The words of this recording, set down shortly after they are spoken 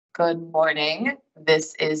Good morning.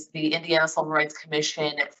 This is the Indiana Civil Rights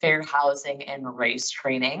Commission Fair Housing and Race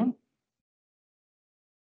Training.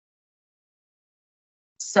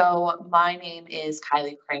 So my name is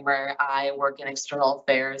Kylie Kramer. I work in external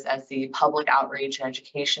affairs as the public outreach and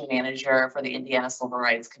education manager for the Indiana Civil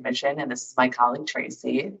Rights Commission. And this is my colleague,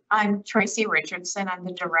 Tracy. I'm Tracy Richardson. I'm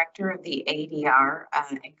the director of the ADR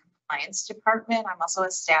and Compliance Department. I'm also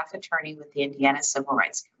a staff attorney with the Indiana Civil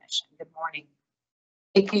Rights Commission. Good morning.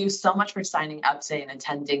 Thank you so much for signing up today and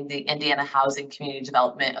attending the Indiana Housing Community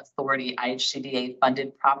Development Authority IHCDA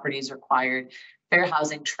funded properties required fair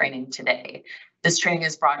housing training today. This training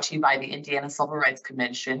is brought to you by the Indiana Civil Rights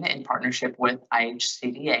Commission in partnership with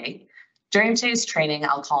IHCDA. During today's training,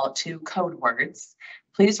 I'll call out 2 code words.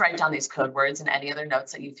 Please write down these code words and any other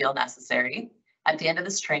notes that you feel necessary. At the end of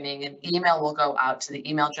this training, an email will go out to the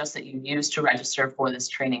email address that you used to register for this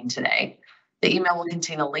training today. The email will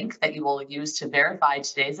contain a link that you will use to verify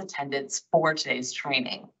today's attendance for today's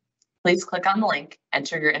training. Please click on the link,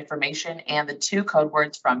 enter your information and the 2 code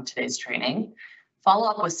words from today's training.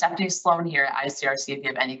 Follow up with Stephanie Sloan here at ICRC if you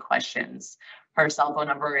have any questions. Her cell phone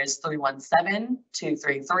number is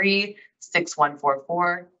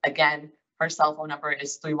 317-233-6144. Again, her cell phone number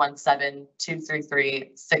is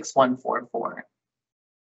 317-233-6144.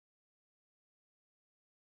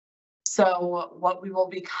 So what we will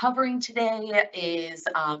be covering today is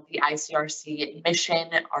the ICRC mission,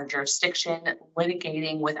 our jurisdiction,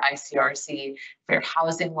 litigating with ICRC, fair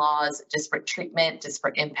housing laws, disparate treatment,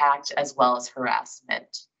 disparate impact, as well as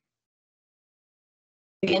harassment.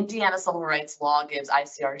 The Indiana Civil Rights Law gives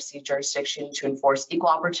ICRC jurisdiction to enforce equal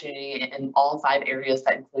opportunity in all 5 areas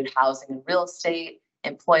that include housing and real estate,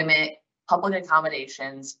 employment, public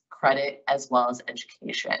accommodations, credit, as well as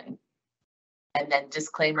education. And then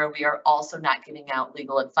disclaimer, we are also not giving out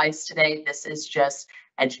legal advice today. This is just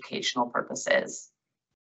educational purposes.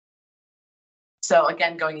 So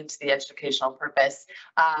again, going into the educational purpose,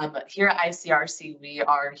 here at ICRC, we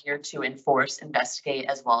are here to enforce, investigate,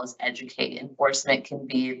 as well as educate. Enforcement can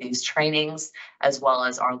be these trainings, as well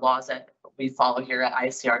as our laws that we follow here at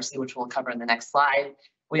ICRC, which we'll cover in the next slide.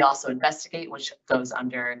 We also investigate, which goes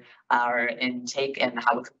under our intake and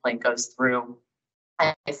how a complaint goes through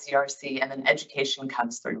ICRC, and then education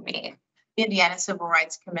comes through me. The Indiana Civil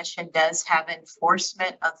Rights Commission does have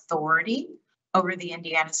enforcement authority over the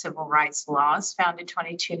Indiana Civil Rights laws found in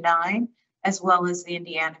 22.9, as well as the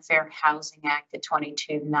Indiana Fair Housing Act at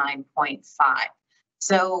 22.9.5.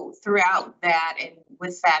 So throughout that, and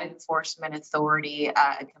with that enforcement authority,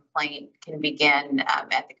 a complaint can begin at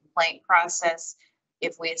the complaint process.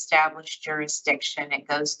 If we establish jurisdiction, it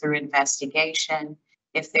goes through investigation.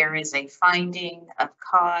 If there is a finding of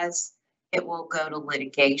cause, it will go to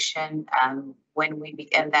litigation. When we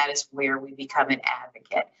begin, that is where we become an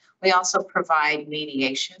advocate. We also provide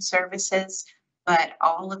mediation services, but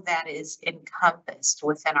all of that is encompassed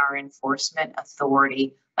within our enforcement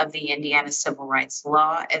authority of the Indiana Civil Rights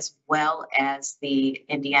Law, as well as the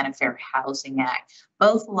Indiana Fair Housing Act,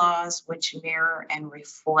 both laws which mirror and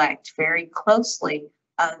reflect very closely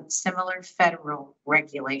similar federal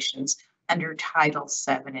regulations under Title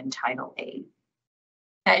VII and Title VIII.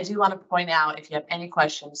 I do want to point out, if you have any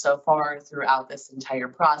questions so far throughout this entire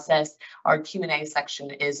process, our Q&A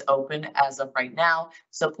section is open as of right now.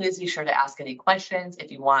 So please be sure to ask any questions. If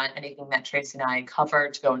you want anything that Tracy and I cover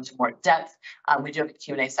to go into more depth, we do have a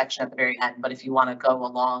Q&A section at the very end. But if you want to go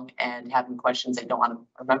along and have any questions that you don't want to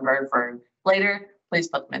remember for later, please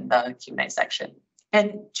put them in the Q&A section.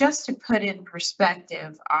 And just to put in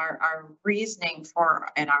perspective, our reasoning for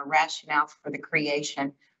and our rationale for the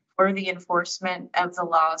creation for the enforcement of the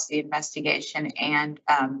laws, the investigation, and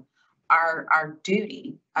our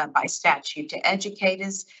duty by statute to educate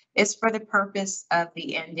is for the purpose of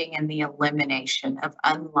the ending and the elimination of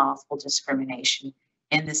unlawful discrimination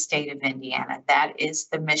in the state of Indiana. That is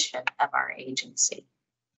the mission of our agency.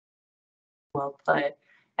 Well put.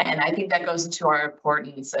 And I think that goes into our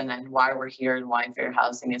importance and why we're here and why fair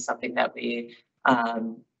housing is something that we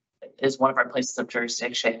is one of our places of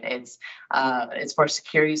jurisdiction. It's for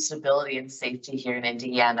security, stability, and safety here in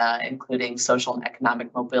Indiana, including social and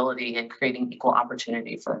economic mobility and creating equal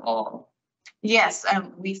opportunity for all. Yes,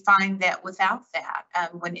 we find that without that,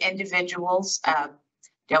 when individuals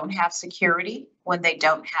don't have security, when they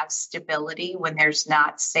don't have stability, when there's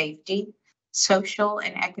not safety, social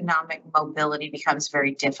and economic mobility becomes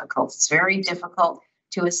very difficult. It's very difficult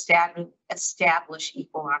to establish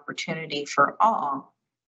equal opportunity for all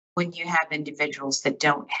when you have individuals that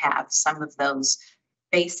don't have some of those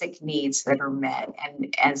basic needs that are met.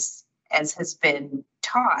 And as has been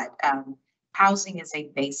taught, housing is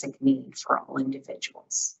a basic need for all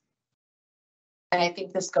individuals. And I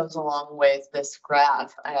think this goes along with this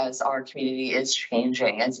graph as our community is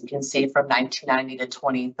changing. As you can see, from 1990 to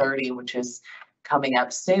 2030, which is coming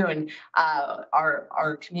up soon,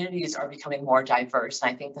 our communities are becoming more diverse.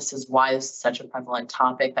 And I think this is why this is such a prevalent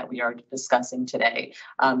topic that we are discussing today.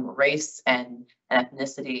 Race and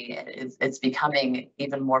ethnicity it's becoming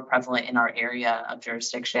even more prevalent in our area of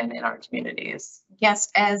jurisdiction in our communities. Yes,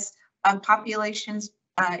 as populations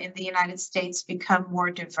in the United States become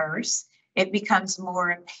more diverse, it becomes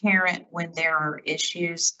more apparent when there are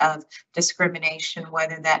issues of discrimination,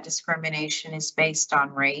 whether that discrimination is based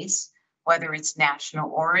on race, whether it's national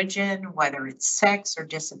origin, whether it's sex or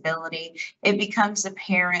disability. It becomes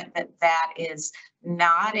apparent that that is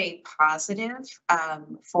not a positive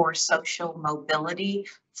for social mobility,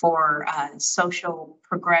 for social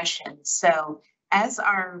progression. So as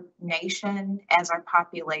our nation, as our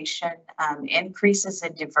population increases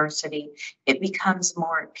in diversity, it becomes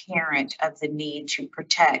more apparent of the need to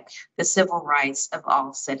protect the civil rights of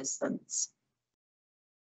all citizens.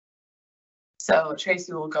 So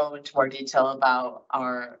Tracy will go into more detail about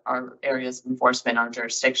our areas of enforcement, our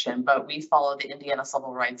jurisdiction, but we follow the Indiana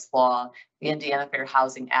Civil Rights Law, the Indiana Fair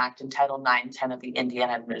Housing Act, and Title 910 of the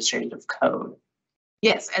Indiana Administrative Code.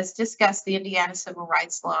 Yes, as discussed, the Indiana Civil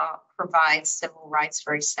Rights Law provides civil rights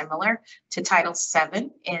very similar to Title VII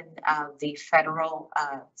in the Federal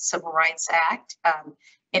Civil Rights Act.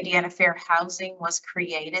 Indiana Fair Housing was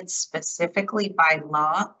created specifically by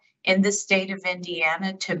law in the state of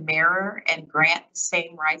Indiana to mirror and grant the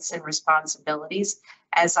same rights and responsibilities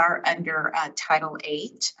as are under Title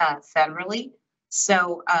VIII federally.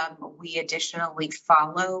 So we additionally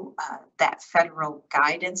follow that federal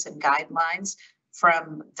guidance and guidelines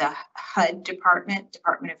from the HUD Department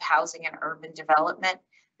of Housing and Urban Development.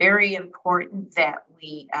 Very important that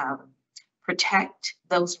we protect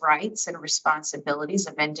those rights and responsibilities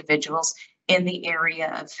of individuals in the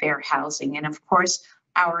area of fair housing. And of course,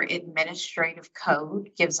 our administrative code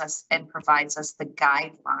gives us and provides us the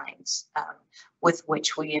guidelines with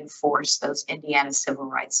which we enforce those Indiana civil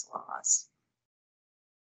rights laws.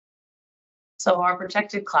 So our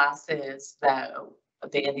protected classes that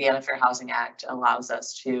the Indiana Fair Housing Act allows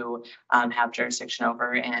us to have jurisdiction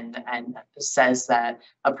over and says that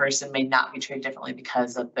a person may not be treated differently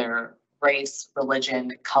because of their race,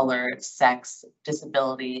 religion, color, sex,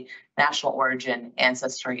 disability, national origin,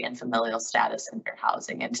 ancestry, and familial status in fair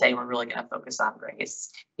housing. And today we're really going to focus on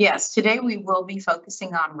race. Yes, today we will be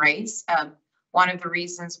focusing on race. One of the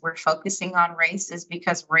reasons we're focusing on race is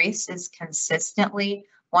because race is consistently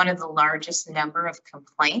one of the largest number of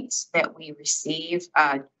complaints that we receive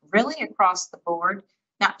really across the board,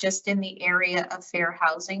 not just in the area of fair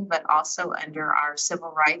housing, but also under our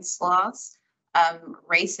civil rights laws.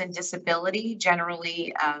 Race and disability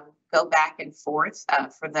generally go back and forth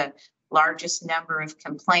for the largest number of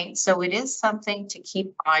complaints. So it is something to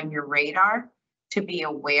keep on your radar, to be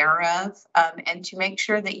aware of, and to make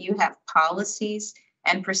sure that you have policies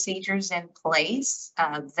and procedures in place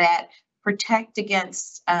that protect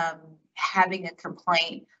against having a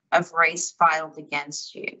complaint of race filed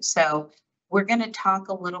against you. So we're going to talk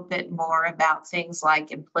a little bit more about things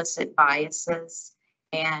like implicit biases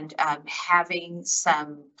and having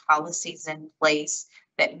some policies in place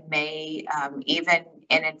that may even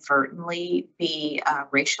inadvertently be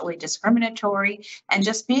racially discriminatory, and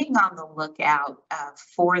just being on the lookout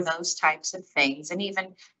for those types of things, and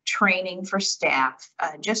even training for staff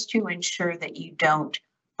just to ensure that you don't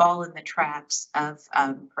fall in the traps of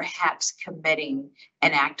perhaps committing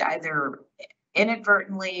an act either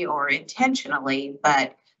inadvertently or intentionally,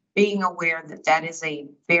 but being aware that that is a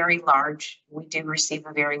very large, we do receive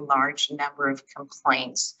a very large number of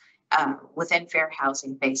complaints within fair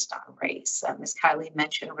housing based on race. Ms. Kylie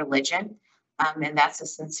mentioned religion, and that's a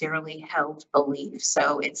sincerely held belief.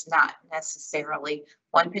 So it's not necessarily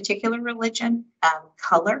one particular religion.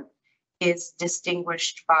 Color is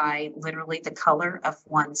distinguished by literally the color of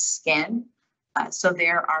one's skin. So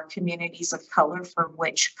there are communities of color for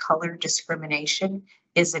which color discrimination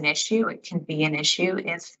is an issue. It can be an issue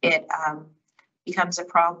if it becomes a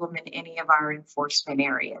problem in any of our enforcement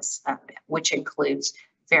areas, which includes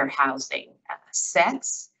fair housing.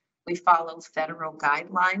 Sex, we follow federal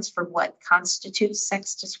guidelines for what constitutes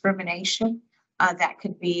sex discrimination. That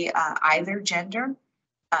could be either gender.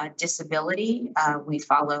 Disability, we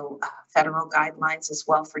follow federal guidelines as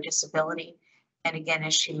well for disability. And again,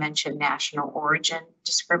 as she mentioned, national origin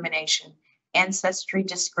discrimination, ancestry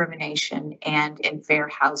discrimination, and in fair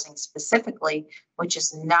housing specifically, which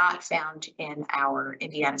is not found in our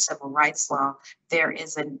Indiana civil rights law, there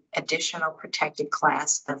is an additional protected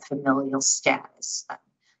class of familial status.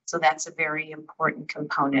 So that's a very important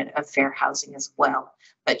component of fair housing as well.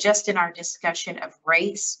 But just in our discussion of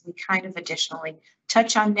race, we kind of additionally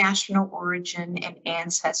touch on national origin and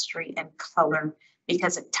ancestry and color,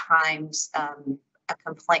 because at times a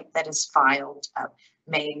complaint that is filed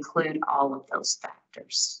may include all of those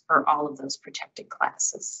factors or all of those protected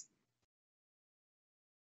classes.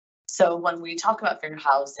 So when we talk about fair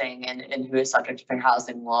housing and who is subject to fair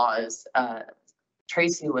housing laws,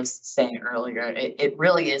 Tracy was saying earlier, it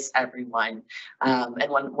really is everyone. And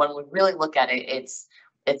when we really look at it, it's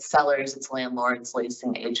sellers, it's landlords,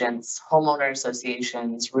 leasing agents, homeowner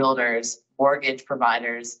associations, realtors, mortgage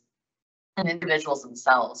providers, and individuals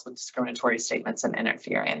themselves with discriminatory statements and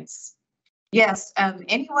interference. Yes,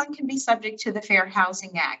 anyone can be subject to the Fair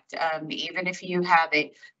Housing Act, even if you have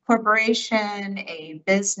a corporation, a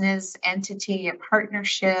business entity, a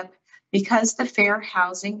partnership, because the Fair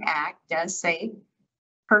Housing Act does say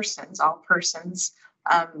all persons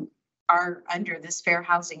are under this Fair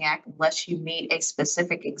Housing Act unless you meet a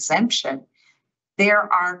specific exemption. There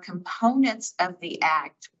are components of the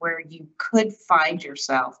act where you could find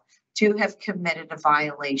yourself to have committed a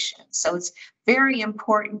violation. So it's very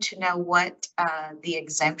important to know what the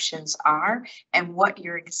exemptions are and what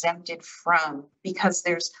you're exempted from, because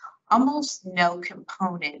there's almost no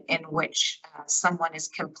component in which someone is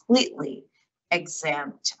completely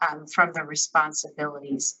exempt from the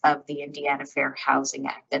responsibilities of the Indiana Fair Housing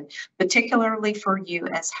Act. And particularly for you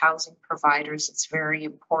as housing providers, it's very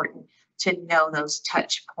important to know those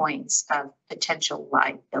touch points of potential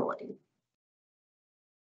liability.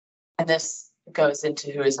 And this goes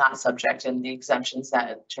into who is not subject and the exemptions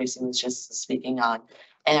that Tracy was just speaking on.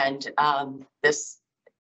 And this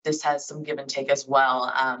has some give and take as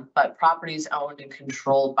well. But properties owned and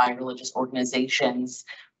controlled by religious organizations,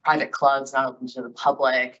 private clubs not open to the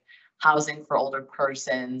public, housing for older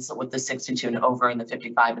persons with the 62 and over and the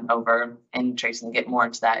 55 and over. And Tracy can get more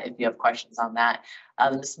into that if you have questions on that.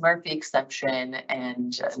 This Murphy exception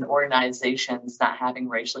and organizations not having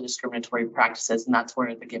racially discriminatory practices, and that's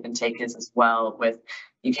where the give and take is as well. With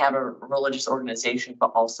you can have a religious organization, but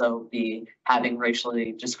also be having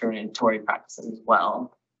racially discriminatory practices as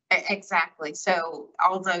well. Exactly. So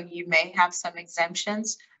although you may have some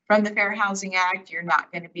exemptions from the Fair Housing Act, you're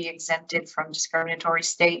not going to be exempted from discriminatory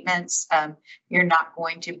statements. You're not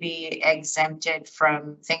going to be exempted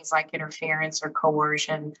from things like interference or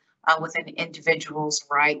coercion with an individual's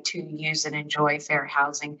right to use and enjoy fair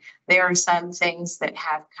housing. There are some things that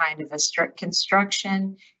have kind of a strict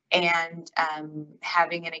construction, and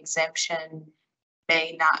having an exemption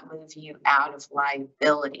may not move you out of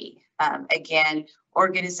liability. Again,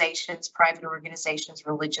 organizations, private organizations,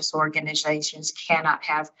 religious organizations cannot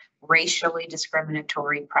have racially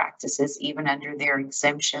discriminatory practices even under their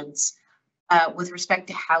exemptions. With respect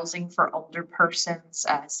to housing for older persons,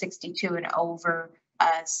 62 and over,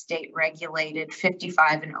 state regulated,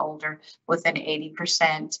 55 and older with an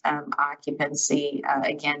 80% occupancy,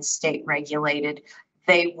 again, state regulated.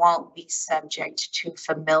 They won't be subject to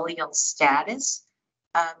familial status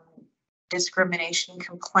discrimination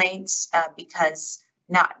complaints because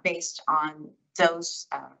not based on those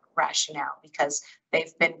rationale, because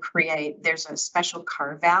they've been created. There's a special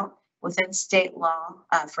carve out within state law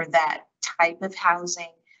for that type of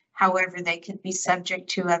housing. However, they could be subject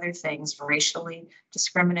to other things, racially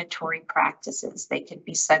discriminatory practices. They could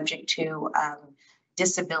be subject to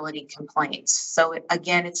disability complaints. So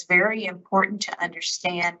again, it's very important to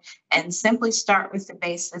understand and simply start with the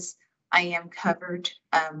basis. I am covered.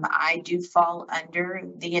 I do fall under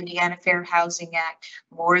the Indiana Fair Housing Act.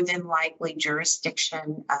 More than likely,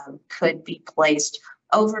 jurisdiction could be placed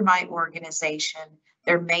over my organization.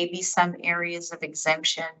 There may be some areas of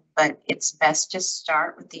exemption, but it's best to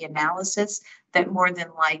start with the analysis that more than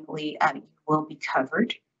likely you will be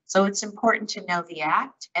covered. So it's important to know the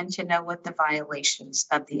act and to know what the violations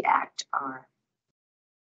of the act are.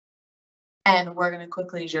 And we're going to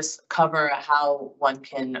quickly just cover how one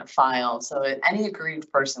can file. So any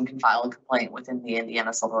aggrieved person can file a complaint within the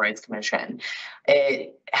Indiana Civil Rights Commission.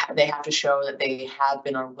 They have to show that they have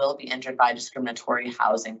been or will be injured by discriminatory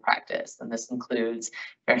housing practice. And this includes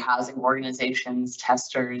fair housing organizations,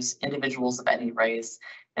 testers, individuals of any race,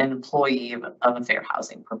 and an employee of a fair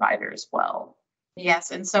housing provider as well. Yes,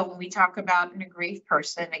 and so when we talk about an aggrieved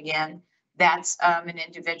person, again, that's an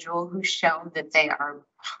individual who's shown that they are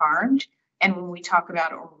harmed. And when we talk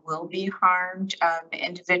about or will be harmed,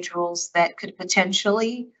 individuals that could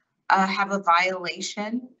potentially have a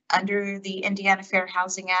violation under the Indiana Fair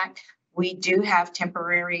Housing Act, we do have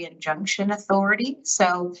temporary injunction authority.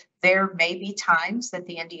 So there may be times that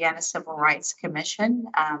the Indiana Civil Rights Commission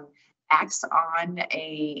acts on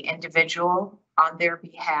a individual on their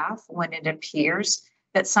behalf when it appears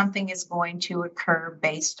that something is going to occur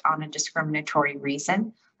based on a discriminatory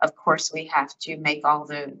reason. Of course, we have to make all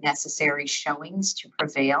the necessary showings to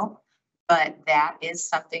prevail, but that is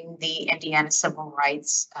something the Indiana Civil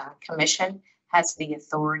Rights Commission has the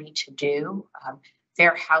authority to do.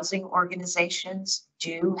 Fair housing organizations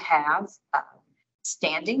do have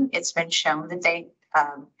standing. It's been shown that they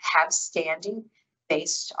have standing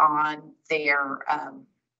based on their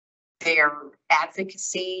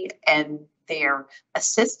advocacy and their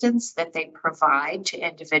assistance that they provide to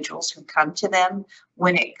individuals who come to them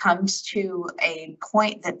when it comes to a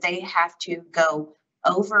point that they have to go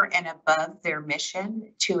over and above their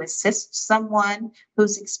mission to assist someone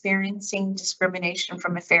who's experiencing discrimination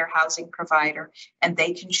from a fair housing provider, and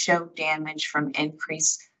they can show damage from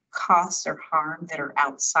increased costs or harm that are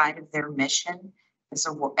outside of their mission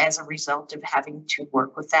as a result of having to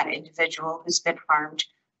work with that individual who's been harmed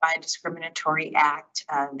by a discriminatory act.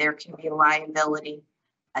 There can be liability.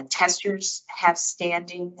 Testers have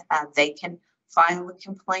standing. They can file a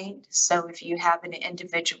complaint. So if you have an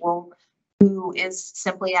individual who is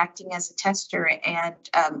simply acting as a tester, and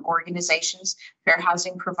organizations, fair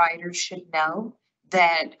housing providers should know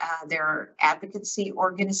that there are advocacy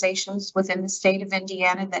organizations within the state of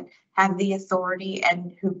Indiana that have the authority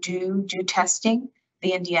and who do testing.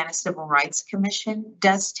 The Indiana Civil Rights Commission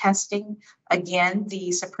does testing. Again,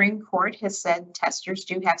 the Supreme Court has said testers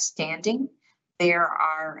do have standing. There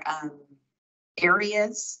are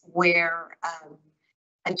areas where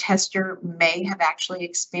a tester may have actually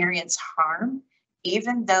experienced harm,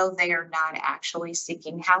 even though they are not actually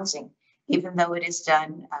seeking housing, even though it is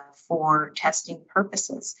done for testing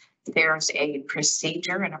purposes. There's a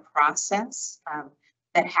procedure and a process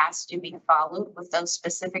that has to be followed with those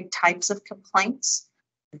specific types of complaints.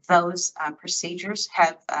 Those procedures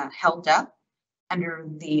have held up under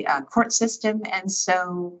the court system. And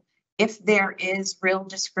so if there is real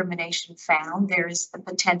discrimination found, there is the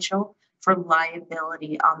potential for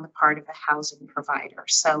liability on the part of a housing provider.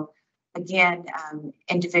 So again,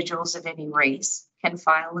 individuals of any race can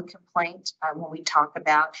file a complaint. When we talk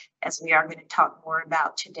about, as we are going to talk more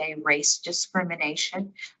about today, race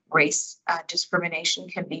discrimination. Race discrimination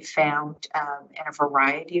can be found in a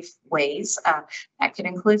variety of ways. That can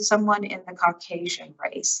include someone in the Caucasian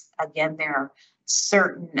race. Again, there are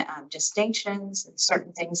certain distinctions and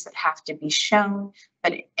certain things that have to be shown,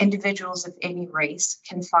 but individuals of any race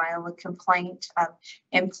can file a complaint.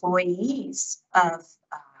 Employees of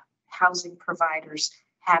housing providers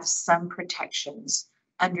have some protections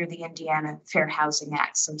under the Indiana Fair Housing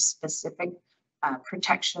Act, some specific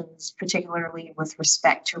protections, particularly with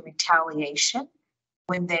respect to retaliation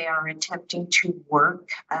when they are attempting to work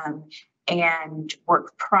and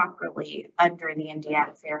work properly under the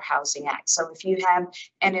Indiana Fair Housing Act. So if you have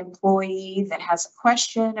an employee that has a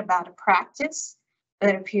question about a practice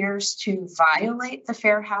that appears to violate the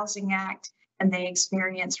Fair Housing Act and they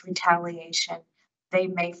experience retaliation, they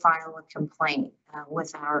may file a complaint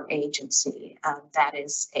with our agency. That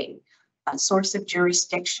is a source of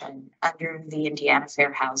jurisdiction under the Indiana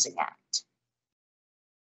Fair Housing Act.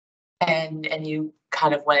 And you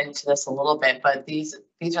kind of went into this a little bit, but these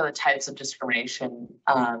are the types of discrimination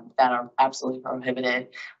that are absolutely prohibited.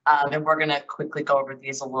 And we're going to quickly go over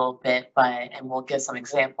these a little bit, and we'll give some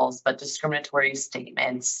examples. But discriminatory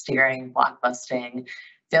statements, steering, blockbusting,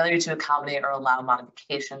 failure to accommodate or allow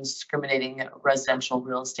modifications, discriminating residential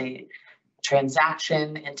real estate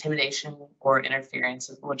transaction, intimidation or interference,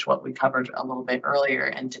 which what we covered a little bit earlier,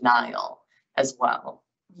 and denial as well.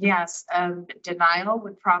 Yes, denial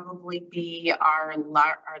would probably be our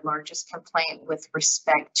largest complaint with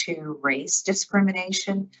respect to race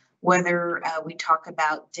discrimination, whether we talk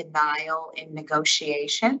about denial in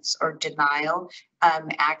negotiations or denial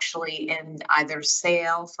actually in either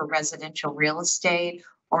sale for residential real estate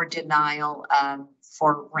or denial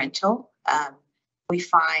for rental. We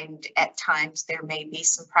find at times there may be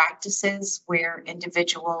some practices where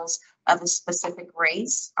individuals of a specific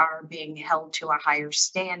race are being held to a higher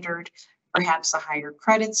standard, perhaps a higher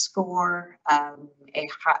credit score, a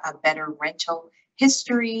better rental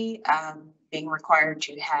history, being required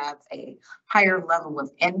to have a higher level of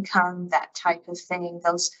income, that type of thing.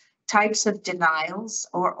 Those types of denials,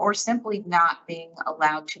 or simply not being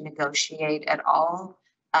allowed to negotiate at all,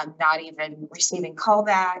 not even receiving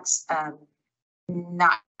callbacks,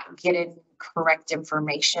 not getting correct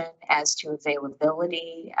information as to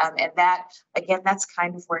availability. And that, again, that's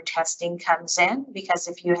kind of where testing comes in, because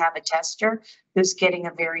if you have a tester who's getting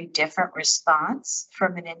a very different response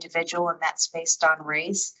from an individual and that's based on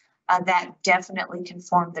race, that definitely can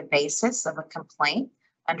form the basis of a complaint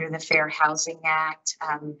under the Fair Housing Act.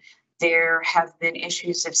 There have been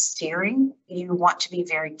issues of steering. You want to be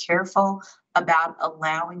very careful about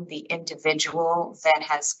allowing the individual that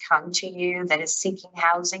has come to you that is seeking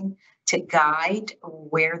housing to guide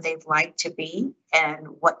where they'd like to be and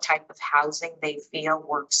what type of housing they feel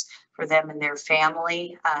works for them and their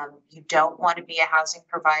family. You don't want to be a housing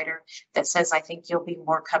provider that says, I think you'll be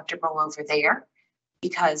more comfortable over there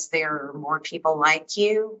because there are more people like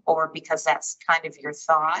you, or because that's kind of your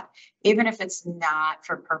thought, even if it's not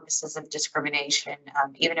for purposes of discrimination,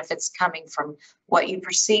 even if it's coming from what you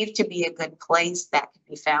perceive to be a good place, that can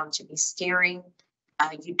be found to be steering.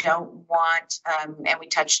 You don't want, and we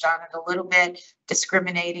touched on it a little bit,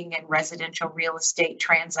 discriminating in residential real estate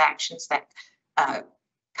transactions that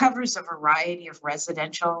covers a variety of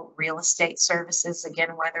residential real estate services. Again,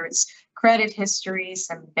 whether it's credit history,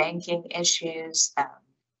 some banking issues,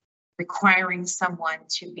 requiring someone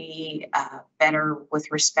to be better with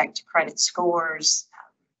respect to credit scores,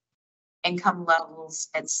 income levels,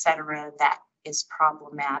 etc., that is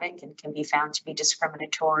problematic and can be found to be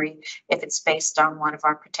discriminatory if it's based on one of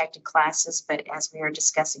our protected classes. But as we are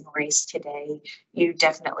discussing race today, you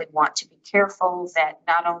definitely want to be careful that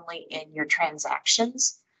not only in your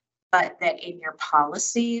transactions, but that in your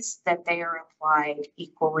policies, that they are applied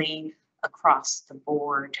equally across the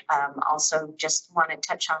board. Also, just want to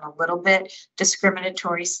touch on a little bit,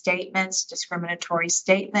 discriminatory statements. Discriminatory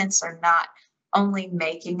statements are not only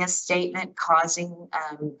making a statement, causing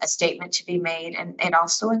a statement to be made, and it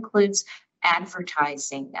also includes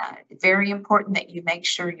advertising. Very important that you make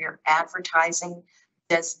sure your advertising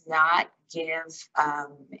does not give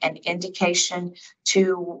an indication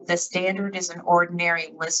to the standard as an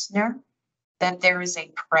ordinary listener that there is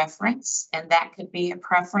a preference, and that could be a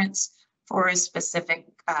preference for a specific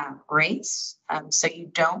race. So you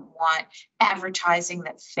don't want advertising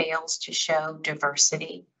that fails to show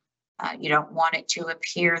diversity. You don't want it to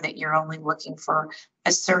appear that you're only looking for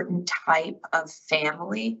a certain type of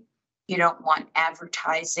family. You don't want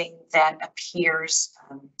advertising that appears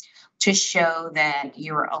to show that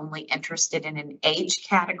you're only interested in an age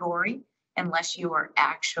category, unless you are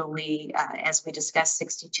actually, as we discussed,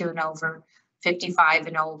 62 and over, 55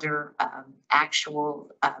 and older, actual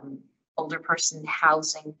older person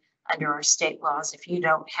housing under our state laws. If you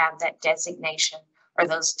don't have that designation or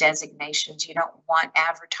those designations, you don't want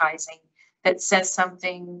advertising that says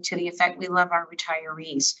something to the effect, we love our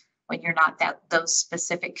retirees, when you're not those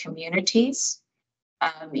specific communities.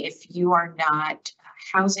 If you are not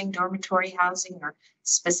housing, dormitory housing, or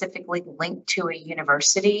specifically linked to a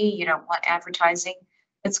university, you don't want advertising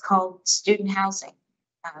that's called student housing,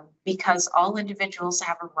 because all individuals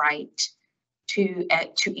have a right to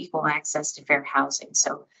equal access to fair housing.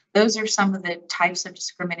 So those are some of the types of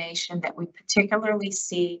discrimination that we particularly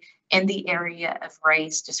see in the area of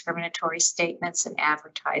race: discriminatory statements and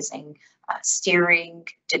advertising, steering,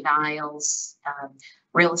 denials,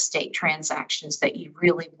 real estate transactions that you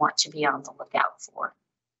really want to be on the lookout for.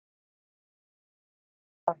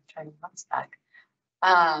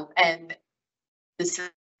 And this is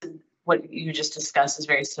what you just discussed is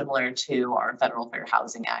very similar to our Federal Fair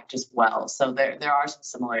Housing Act as well. So there are some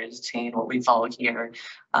similarities between what we follow here,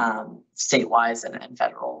 state-wise and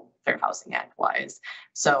Federal Fair Housing Act-wise.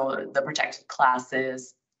 So the protected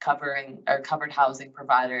classes, covered housing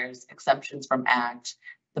providers, exemptions from Act,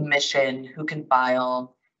 the mission, who can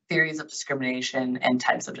file, theories of discrimination, and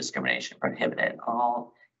types of discrimination prohibited,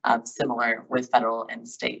 all similar with Federal and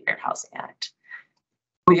State Fair Housing Act.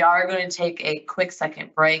 We are going to take a quick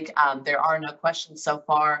second break. There are no questions so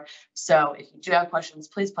far, so if you do have questions,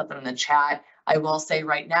 please put them in the chat. I will say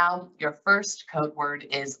right now, your first code word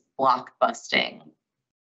is blockbusting.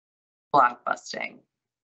 Blockbusting.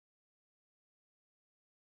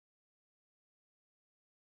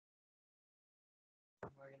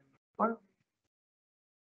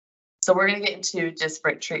 So we're going to get into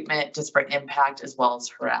disparate treatment, disparate impact, as well as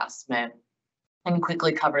harassment, and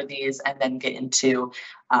quickly cover these and then get into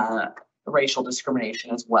racial discrimination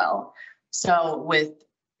as well. So with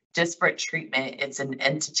disparate treatment, it's an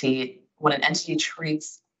entity, when an entity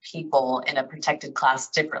treats people in a protected class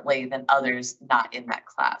differently than others not in that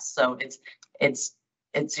class. So it's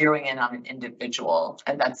zeroing in on an individual,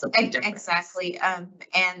 and that's the big difference. Exactly.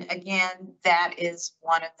 And again, that is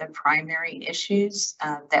one of the primary issues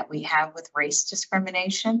that we have with race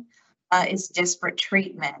discrimination, is disparate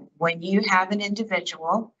treatment. When you have an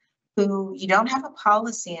individual who you don't have a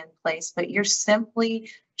policy in place, but you're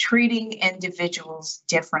simply treating individuals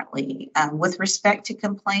differently. With respect to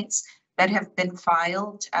complaints that have been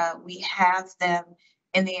filed, we have them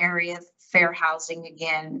in the area of fair housing,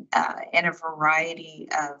 again, in a variety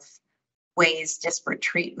of ways disparate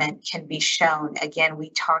treatment can be shown. Again, we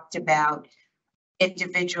talked about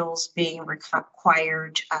individuals being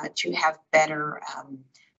required to have better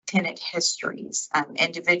tenant histories,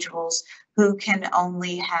 individuals who can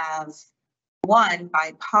only have one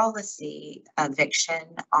by policy eviction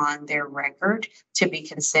on their record to be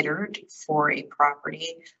considered for a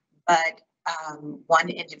property, but one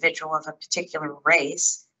individual of a particular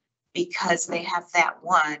race, because they have that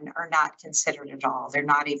one, are not considered at all.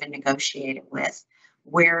 They're not even negotiated with,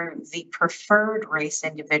 where the preferred race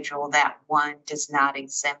individual, that one, does not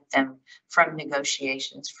exempt them from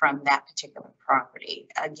negotiations from that particular property.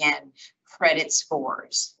 Again, credit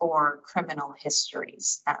scores or criminal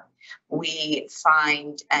histories. We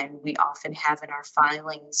find, and we often have in our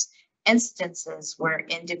filings, instances where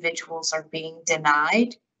individuals are being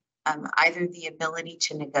denied either the ability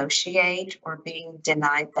to negotiate or being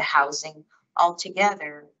denied the housing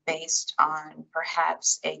altogether based on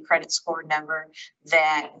perhaps a credit score number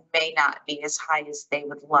that may not be as high as they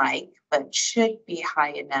would like, but should be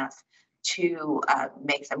high enough to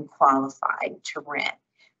make them qualified to rent.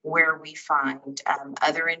 Where we find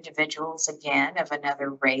other individuals, again, of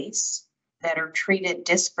another race that are treated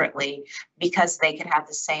disparately because they could have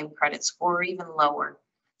the same credit score or even lower,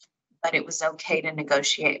 but it was okay to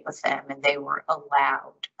negotiate with them and they were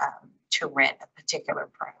allowed to rent a particular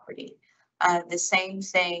property. The same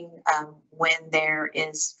thing when there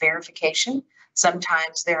is verification.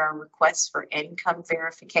 Sometimes there are requests for income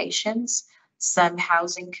verifications. Some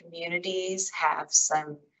housing communities have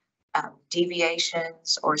some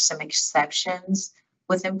deviations or some exceptions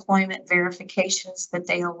with employment verifications that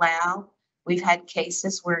they allow. We've had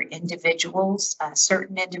cases where individuals,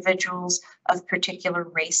 certain individuals of particular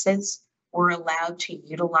races, were allowed to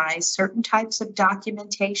utilize certain types of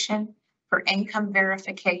documentation for income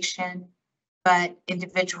verification, but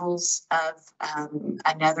individuals of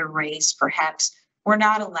another race perhaps were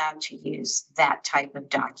not allowed to use that type of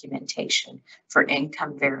documentation for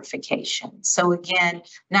income verification. So again,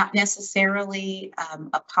 not necessarily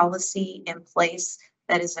a policy in place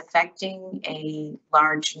that is affecting a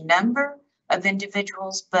large number of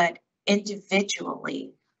individuals, but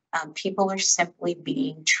individually, people are simply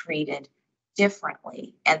being treated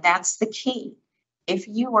differently. And that's the key. If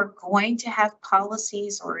you are going to have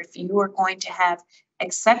policies or if you are going to have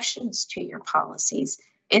exceptions to your policies,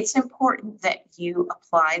 it's important that you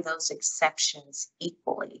apply those exceptions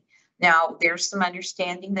equally. Now, there's some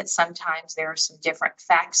understanding that sometimes there are some different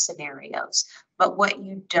fact scenarios, but what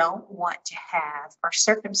you don't want to have are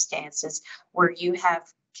circumstances where you have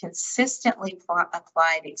consistently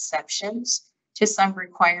applied exceptions to some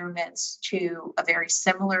requirements to a very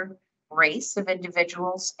similar race of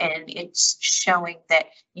individuals, and it's showing that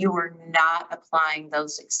you are not applying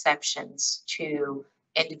those exceptions to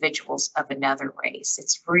individuals of another race.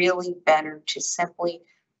 It's really better to simply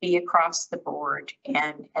be across the board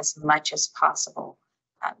and as much as possible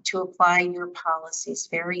to apply your policies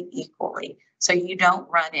very equally so you don't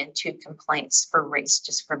run into complaints for race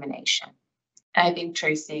discrimination. I think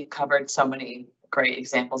Tracy covered so many great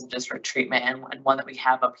examples of disparate treatment, and one that we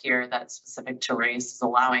have up here that's specific to race is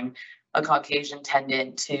allowing a Caucasian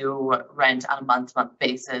tenant to rent on a month-to-month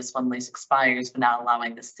basis when lease expires, but not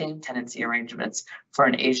allowing the same tenancy arrangements for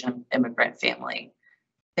an Asian immigrant family.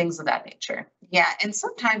 Things of that nature. Yeah, and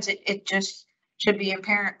sometimes it just should be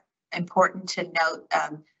important to note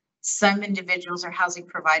some individuals or housing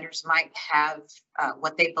providers might have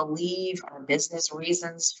what they believe are business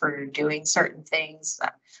reasons for doing certain things.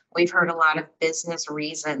 We've heard a lot of business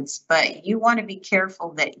reasons, but you want to be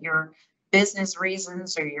careful that your business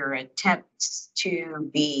reasons or your attempts to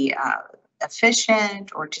be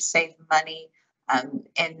efficient or to save money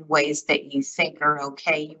in ways that you think are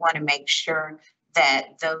okay. You want to make sure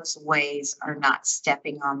that those ways are not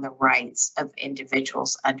stepping on the rights of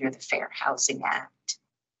individuals under the Fair Housing Act.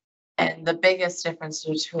 And the biggest difference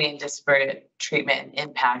between disparate treatment and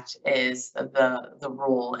impact is the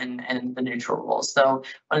rule and the neutral rule. So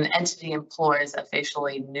when an entity employs a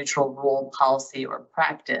facially neutral rule, policy, or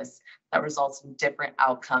practice that results in different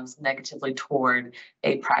outcomes negatively toward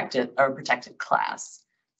a practice or protected class.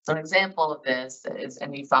 So an example of this is,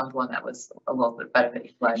 and you found one that was a little bit better than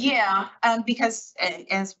you like. Yeah, because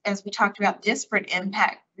as we talked about, disparate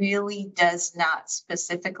impact really does not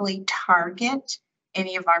specifically target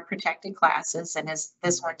any of our protected classes. And as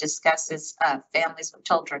this one discusses, families with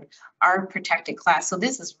children are protected class. So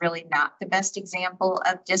this is really not the best example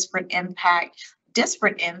of disparate impact.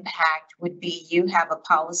 Disparate impact would be you have a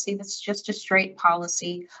policy that's just a straight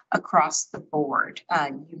policy across the board.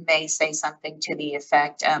 You may say something to the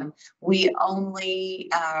effect, we only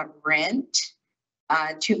rent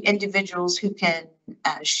to individuals who can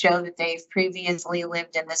show that they've previously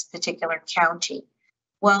lived in this particular county.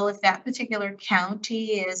 Well, if that particular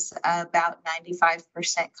county is about 95%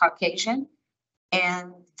 Caucasian,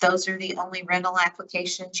 and those are the only rental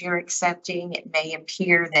applications you're accepting, it may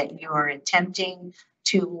appear that you are attempting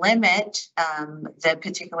to limit the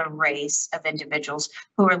particular race of individuals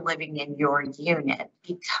who are living in your unit,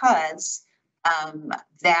 because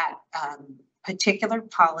that particular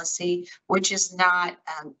policy, which is not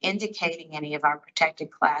indicating any of our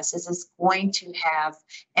protected classes, is going to have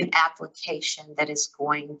an application that is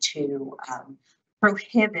going to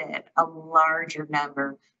prohibit a larger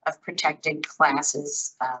number of protected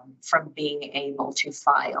classes from being able to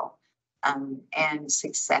file and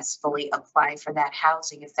successfully apply for that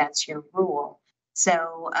housing if that's your rule.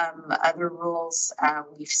 So other rules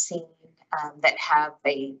we've seen that have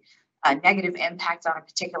a negative impact on a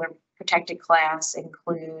particular protected class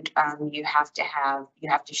include you have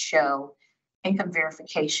to show income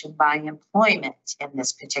verification by employment in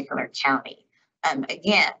this particular county.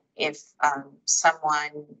 Again, if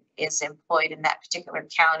someone is employed in that particular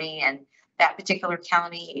county and that particular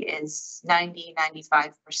county is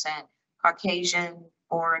 95% Caucasian,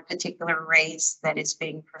 or a particular race that is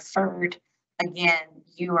being preferred, again,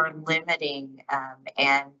 you are limiting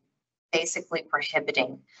and basically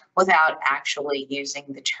prohibiting without actually using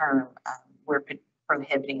the term. We're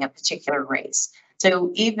prohibiting a particular race.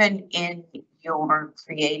 So even in your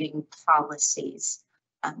creating policies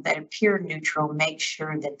that appear neutral, make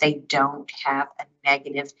sure that they don't have a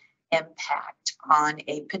negative impact on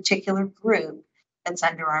a particular group that's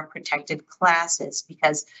under our protected classes,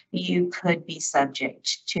 because you could be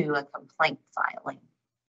subject to a complaint filing.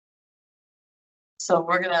 So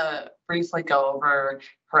we're going to briefly go over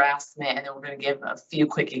harassment, and then we're going to give a few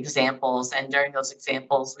quick examples. And during those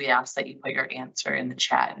examples, we ask that you put your answer in the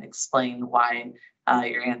chat and explain why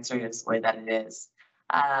your answer is the way that it is.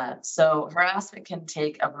 So harassment can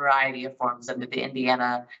take a variety of forms under the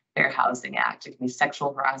Indiana Fair Housing Act. It can be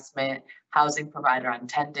sexual harassment, housing provider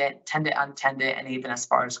untended, tenant untended, and even as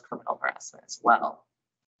far as criminal harassment as well.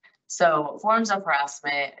 So forms of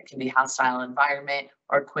harassment can be hostile environment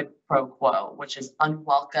or quid pro quo, which is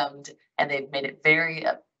unwelcomed, and they've made it very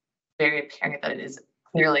apparent that it is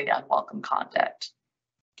clearly unwelcome conduct.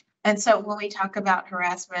 And so when we talk about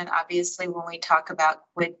harassment, obviously when we talk about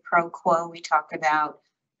quid pro quo, we talk about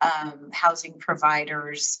housing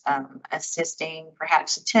providers assisting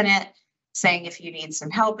perhaps a tenant, saying if you need some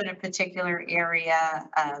help in a particular area,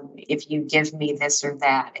 if you give me this or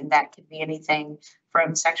that. And that could be anything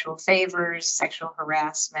from sexual favors, sexual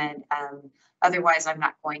harassment. Otherwise, I'm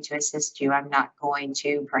not going to assist you. I'm not going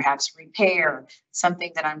to perhaps repair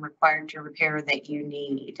something that I'm required to repair that you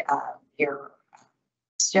need. Your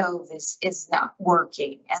stove is not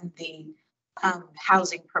working, and the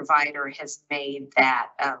housing provider has made that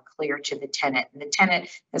clear to the tenant, and the tenant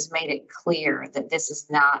has made it clear that this is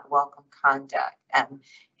not welcome conduct.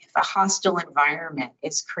 If a hostile environment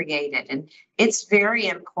is created, and it's very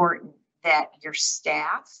important that your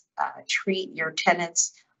staff treat your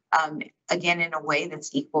tenants again in a way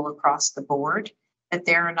that's equal across the board, that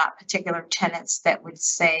there are not particular tenants that would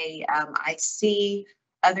say, I see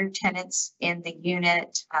other tenants in the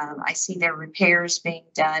unit, I see their repairs being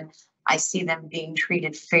done, I see them being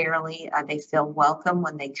treated fairly, they feel welcome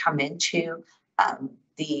when they come into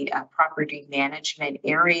the property management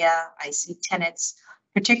area. I see tenants,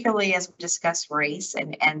 particularly as we discuss race,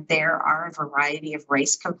 and there are a variety of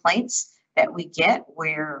race complaints that we get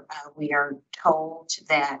where we are told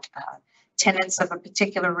that tenants of a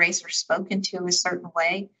particular race are spoken to a certain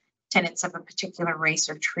way. Tenants of a particular race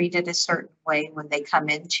are treated a certain way when they come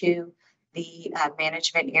into the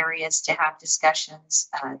management areas to have discussions.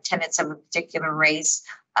 Tenants of a particular race,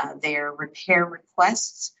 their repair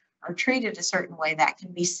requests are treated a certain way. That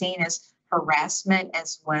can be seen as harassment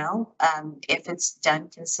as well, if it's done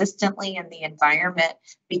consistently and the environment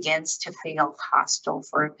begins to feel hostile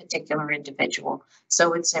for a particular individual.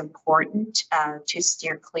 So it's important to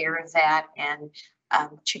steer clear of that and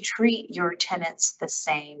to treat your tenants the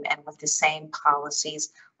same and with the same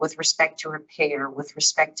policies with respect to repair, with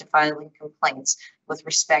respect to filing complaints, with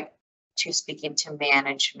respect to speaking to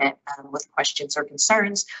management with questions or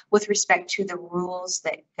concerns, with respect to the rules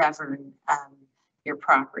that govern your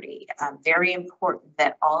property. Very important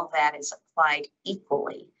that all that is applied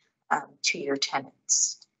equally to your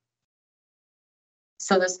tenants.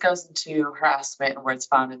 So this goes into harassment and where it's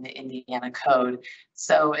found in the Indiana code.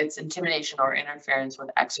 So it's intimidation or interference with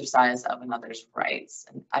exercise of another's rights.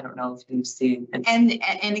 And I don't know if you've seen. And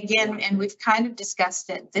again, and we've kind of discussed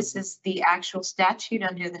it, this is the actual statute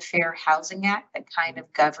under the Fair Housing Act that kind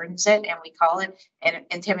of governs it. And we call it an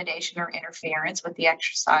intimidation or interference with the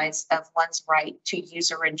exercise of one's right to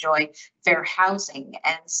use or enjoy fair housing.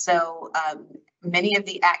 And so many of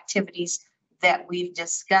the activities that we've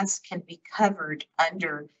discussed can be covered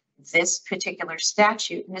under this particular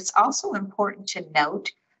statute. And it's also important to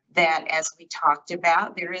note that, as we talked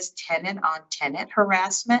about, there is tenant on tenant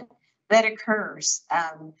harassment that occurs.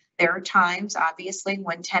 There are times, obviously,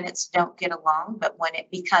 when tenants don't get along, but when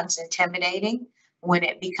it becomes intimidating, when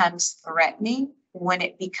it becomes threatening, when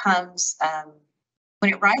it becomes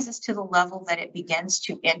when it rises to the level that it begins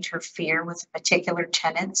to interfere with a particular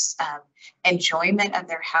tenant's enjoyment of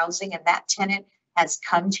their housing, and that tenant has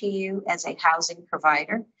come to you as a housing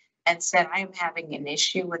provider and said, I am having an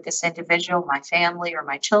issue with this individual, my family or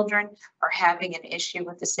my children are having an issue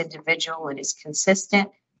with this individual, it is consistent,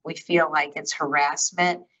 we feel like it's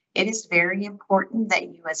harassment. It is very important that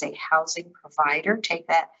you as a housing provider take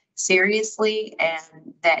that seriously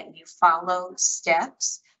and that you follow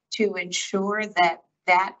steps to ensure that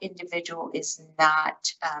that individual is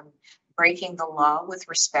not breaking the law with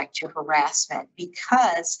respect to harassment.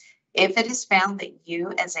 Because if it is found that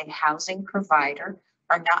you as a housing provider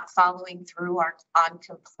are not following through on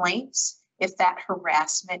complaints, if that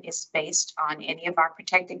harassment is based on any of our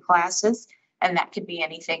protected classes, and that could be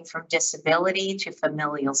anything from disability to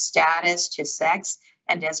familial status to sex,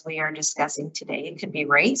 and as we are discussing today, it could be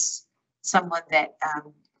race, someone that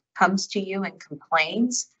comes to you and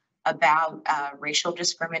complains about racial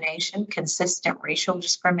discrimination, consistent racial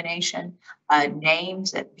discrimination,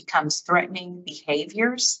 names that becomes threatening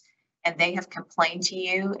behaviors, and they have complained to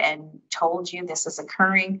you and told you this is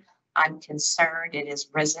occurring. I'm concerned it has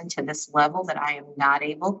risen to this level that I am not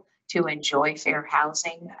able to enjoy fair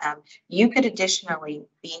housing. You could additionally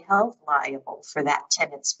be held liable for that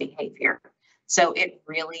tenant's behavior. So it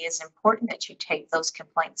really is important that you take those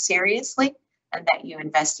complaints seriously and that you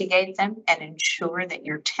investigate them and ensure that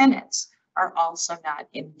your tenants are also not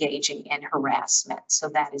engaging in harassment. So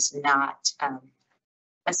that is not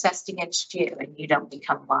assessed against you and you don't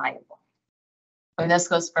become liable. And this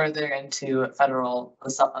goes further into the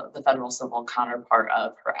federal civil counterpart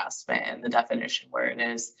of harassment and the definition where it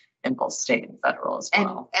is in both state and federal as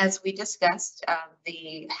well. And as we discussed,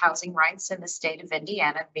 the housing rights in the state of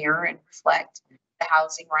Indiana mirror and reflect the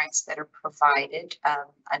housing rights that are provided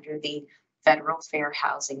under the Federal Fair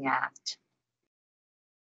Housing Act.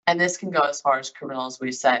 And this can go as far as criminal, as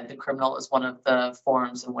we said. The criminal is one of the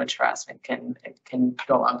forms in which harassment can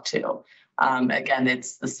go up to. Again,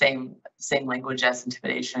 it's the same language as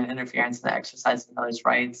intimidation, interference in the exercise of others'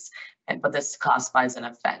 rights, but this classifies an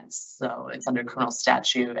offense. So it's under criminal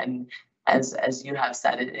statute, and as you have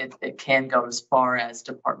said, it can go as far as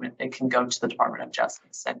department. It can go to the Department of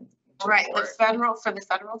Justice and right. For the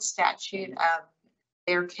federal statute,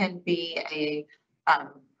 there can be a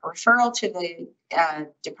referral to the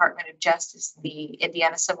Department of Justice. The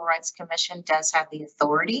Indiana Civil Rights Commission does have the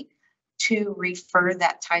authority to refer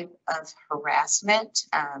that type of harassment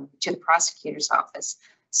to the prosecutor's office.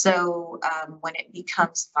 So when it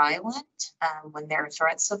becomes violent, when there are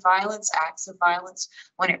threats of violence, acts of violence,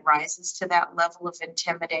 when it rises to that level of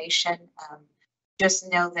intimidation,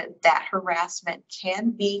 just know that that harassment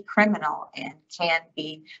can be criminal and can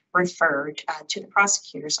be referred to the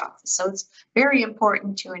prosecutor's office. So it's very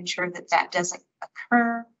important to ensure that that doesn't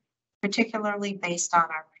occur, particularly based on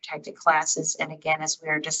our protected classes. And again, as we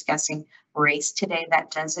are discussing race today,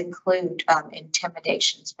 that does include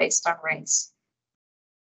intimidations based on race.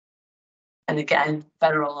 And again,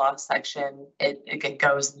 federal law section, it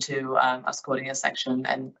goes into us quoting a section,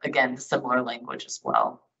 and again, similar language as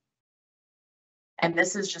well. And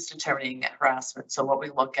this is just determining harassment. So what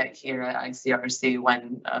we look at here at ICRC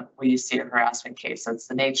when we see a harassment case, so it's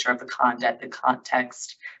the nature of the conduct, the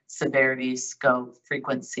context, severity, scope,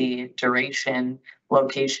 frequency, duration,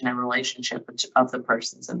 location, and relationship of the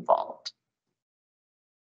persons involved.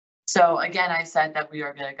 So again, I said that we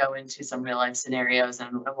are going to go into some real life scenarios,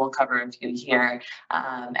 and we'll cover a few here.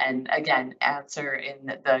 And again, answer in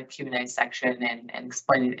the Q&A section and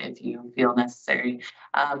explain it if you feel necessary.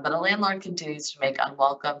 But a landlord continues to make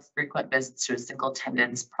unwelcome, frequent visits to a single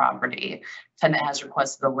tenant's property. Tenant has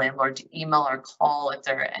requested the landlord to email or call if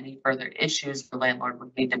there are any further issues. The landlord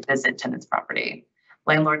would need to visit tenant's property.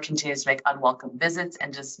 Landlord continues to make unwelcome visits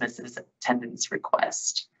and dismisses tenant's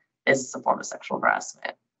request. Is this a form of sexual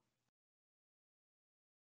harassment?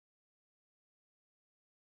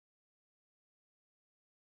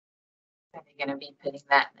 Are they going to be putting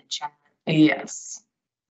that in the chat? Yes.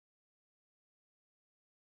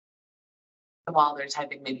 While they're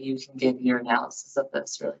typing, maybe you can give your analysis of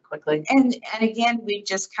this really quickly. And again, we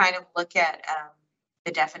just kind of look at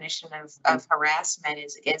the definition of harassment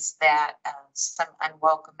is that some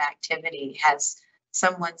unwelcome activity. Has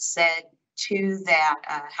someone said to that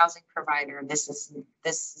housing provider, this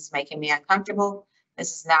is making me uncomfortable.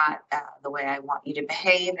 This is not the way I want you to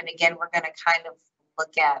behave. And again, we're going to kind of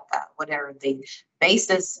look at what are the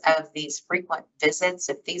basis of these frequent visits.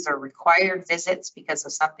 If these are required visits because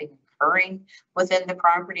of something occurring within the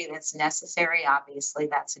property that's necessary, obviously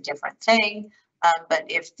that's a different thing. But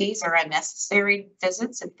if these are unnecessary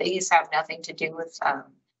visits, if these have nothing to do with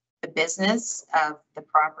the business of the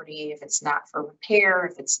property, if it's not for repair,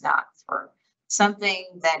 if it's not for something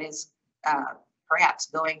that is perhaps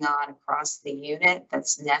going on across the unit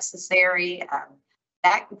that's necessary,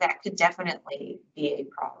 that could definitely be a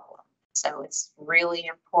problem. So it's really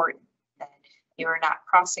important that you are not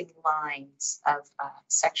crossing lines of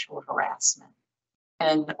sexual harassment.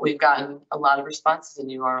 And we've gotten a lot of responses,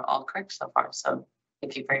 and you are all correct so far. So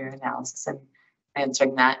thank you for your analysis and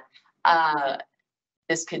answering that.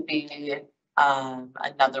 This could be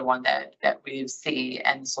another one that we see,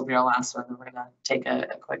 and this will be our last one. We're going to take a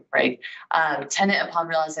quick break. Tenant, upon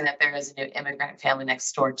realizing that there is a new immigrant family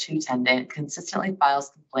next door to tenant, consistently files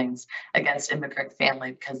complaints against immigrant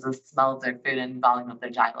family because of the smell of their food and volume of their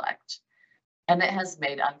dialect. Tenant has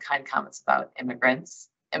made unkind comments about immigrants.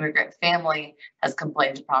 Immigrant family has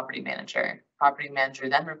complained to property manager. Property manager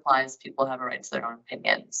then replies, people have a right to their own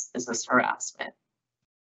opinions. Is this harassment?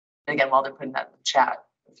 And again, while they're putting that in the chat,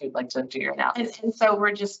 if you'd like to do your analysis. And so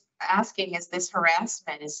we're just asking, is this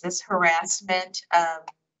harassment? Is this harassment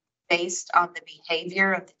based on the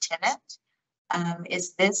behavior of the tenant?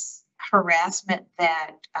 Is this harassment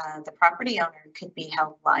that the property owner could be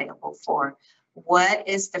held liable for? What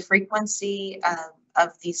is the frequency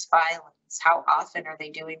of these filings? How often are they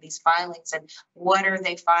doing these filings, and what are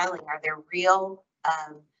they filing? Are there real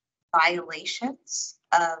violations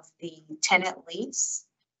of the tenant lease?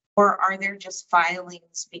 Or are there just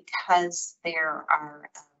filings because there are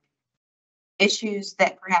issues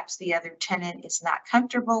that perhaps the other tenant is not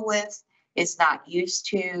comfortable with, is not used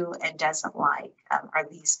to, and doesn't like? Are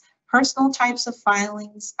these personal types of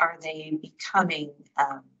filings? Are they becoming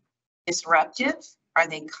disruptive? Are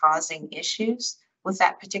they causing issues with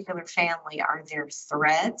that particular family? Are there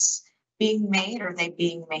threats being made? Are they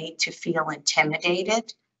being made to feel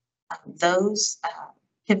intimidated? Those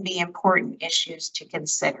can be important issues to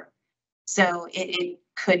consider. So it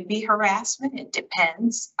could be harassment. It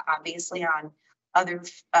depends, obviously, on other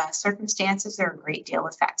circumstances. There are a great deal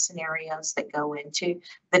of fact scenarios that go into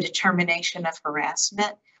the determination of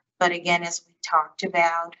harassment. But again, as we talked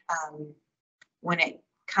about, when it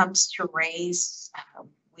comes to race,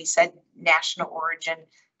 we said national origin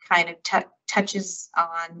kind of touches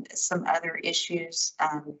on some other issues.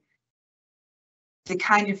 The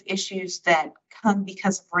kind of issues that come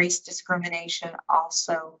because of race discrimination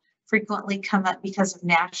also frequently come up because of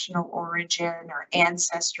national origin or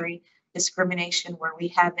ancestry discrimination, where we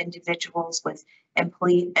have individuals with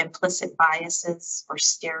implicit biases or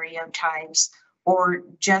stereotypes, or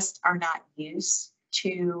just are not used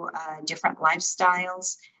to different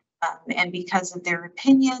lifestyles, and because of their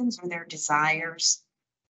opinions or their desires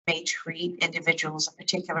may treat individuals a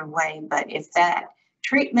particular way. But if that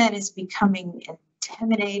treatment is becoming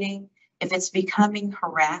intimidating, if it's becoming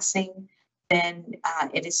harassing, then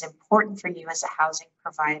it is important for you as a housing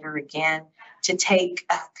provider, again, to take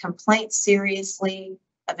complaints seriously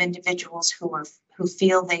of individuals who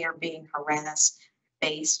feel they are being harassed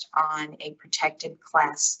based on a protected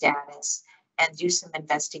class status, and do some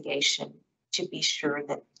investigation to be sure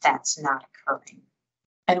that that's not occurring.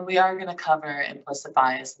 And we are going to cover implicit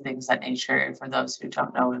bias and things of that nature for those who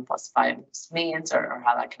don't know what implicit bias means, or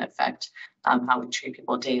how that can affect how we treat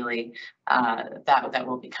people daily. That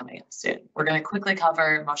will be coming up soon. We're going to quickly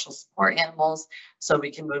cover emotional support animals so we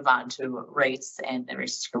can move on to race and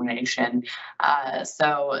race discrimination.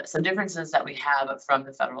 So some differences that we have from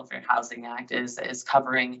the Federal Fair Housing Act is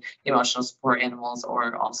covering emotional support animals,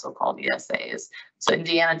 or also called ESAs. So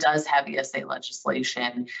Indiana does have ESA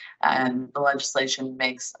legislation, and the legislation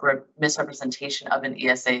makes misrepresentation of an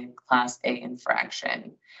ESA Class A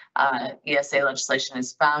infraction. ESA legislation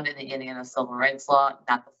is found in the Indiana Civil Rights Law,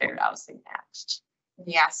 not the Fair Housing Act.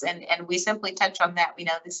 Yes, and we simply touch on that. We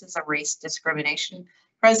know this is a race discrimination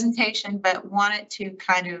presentation, but wanted to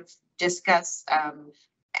kind of discuss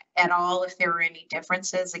at all if there were any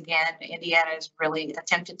differences. Again, Indiana has really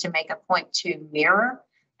attempted to make a point to mirror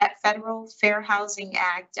that Federal Fair Housing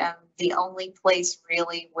Act. The only place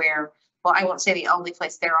really where well, I won't say the only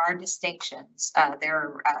place, there are distinctions.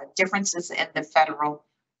 There are differences in the federal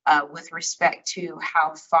with respect to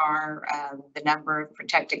how far the number of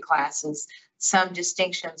protected classes, some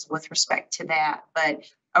distinctions with respect to that. But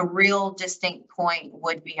a real distinct point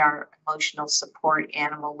would be our emotional support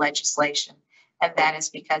animal legislation. And that is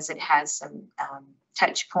because it has some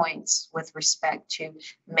touch points with respect to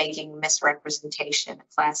making misrepresentation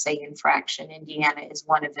a Class A infraction. Indiana is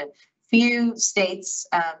one of the few states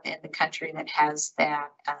in the country that has that.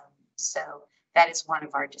 So that is one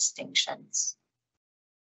of our distinctions.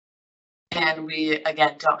 And we,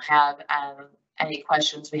 again, don't have any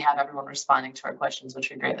questions. We have everyone responding to our questions, which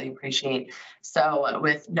we greatly appreciate. So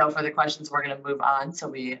with no further questions, we're going to move on so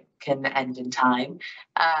we can end in time.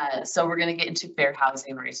 So we're going to get into fair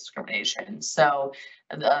housing and race discrimination. So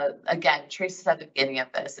again, Tracy said at the beginning of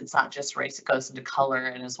this, it's not just race, it goes into color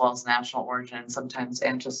and as well as national origin, sometimes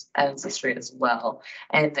and just ancestry as well.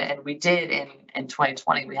 And we did in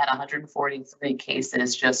 2020, we had 143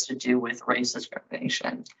 cases just to do with race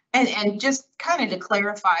discrimination. And just kind of to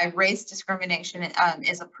clarify, race discrimination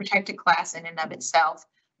is a protected class in and of itself.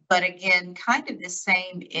 But again, kind of the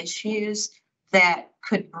same issues that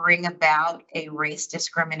could bring about a race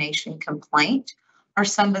discrimination complaint are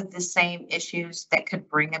some of the same issues that could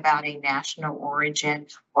bring about a national origin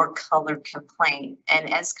or color complaint.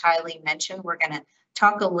 And as Kylie mentioned, we're going to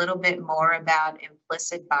talk a little bit more about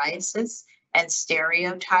implicit biases and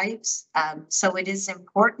stereotypes. So it is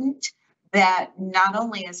important that not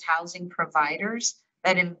only as housing providers,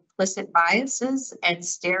 that implicit biases and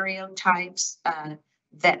stereotypes,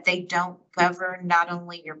 that they don't govern not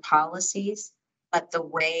only your policies, but the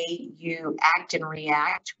way you act and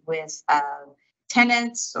react with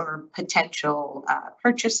tenants or potential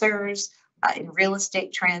purchasers in real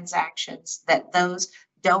estate transactions, that those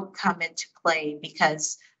don't come into play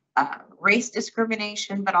because race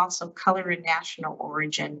discrimination, but also color and national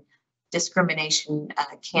origin discrimination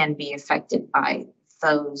can be affected by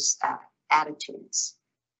those attitudes.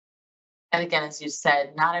 And again, as you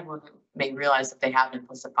said, not everyone may realize that they have an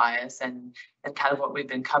implicit bias and kind of what we've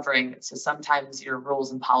been covering. So sometimes your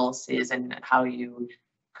rules and policies and how you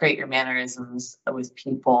create your mannerisms with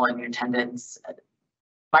people and your attendants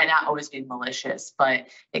might not always be malicious, but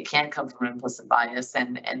it can come from an implicit bias.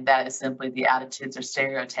 And that is simply the attitudes or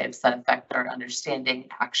stereotypes that affect our understanding,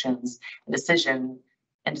 actions, and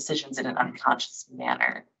decisions in an unconscious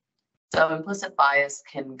manner. So implicit bias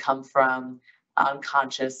can come from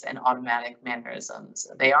unconscious and automatic mannerisms.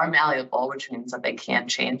 They are malleable, which means that they can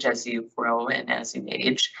change as you grow and as you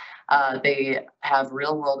age. They have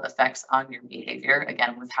real world effects on your behavior,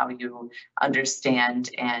 again, with how you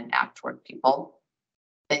understand and act toward people.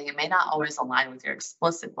 They may not always align with your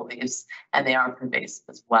explicit beliefs, and they are pervasive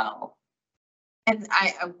as well. And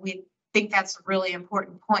we think that's a really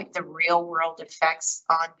important point, the real world effects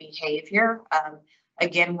on behavior.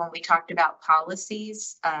 Again, when we talked about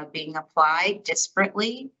policies being applied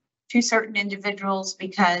disparately to certain individuals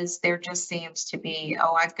because there just seems to be,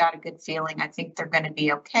 oh, I've got a good feeling, I think they're going to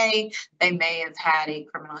be okay. They may have had a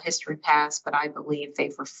criminal history past, but I believe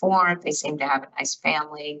they've reformed. They seem to have a nice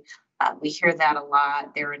family. We hear that a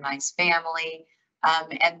lot. They're a nice family.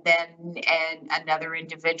 And then another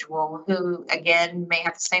individual who, again, may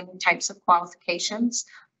have the same types of qualifications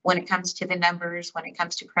when it comes to the numbers, when it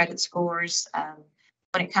comes to credit scores,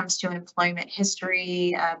 when it comes to employment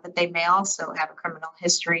history, but they may also have a criminal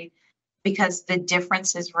history because the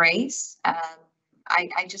difference is race.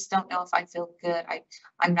 I just don't know if I feel good.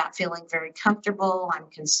 I'm not feeling very comfortable. I'm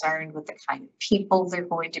concerned with the kind of people they're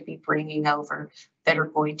going to be bringing over that are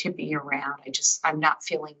going to be around. I'm not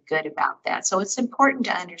feeling good about that. So it's important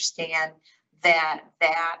to understand that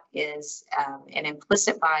that is an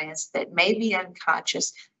implicit bias that may be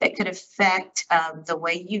unconscious, that could affect the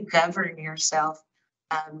way you govern yourself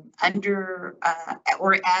under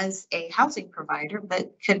or as a housing provider,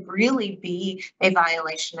 but could really be a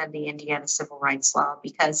violation of the Indiana civil rights law,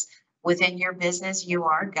 because within your business, you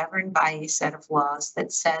are governed by a set of laws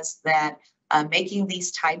that says that making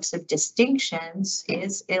these types of distinctions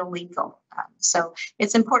is illegal. So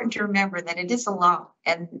it's important to remember that it is a law.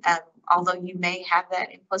 And although you may have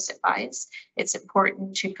that implicit bias, it's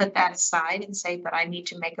important to put that aside and say, but I need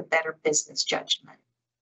to make a better business judgment.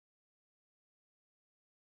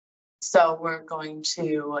 So we're going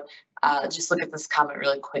to just look at this comment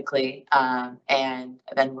really quickly and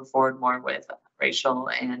then move forward more with racial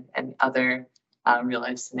and other real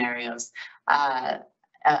life scenarios.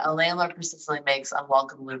 A landlord persistently makes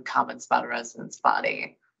unwelcome lewd comments about a resident's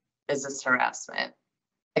body. Is this harassment?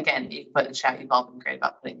 Again, you put in the chat, you've all been great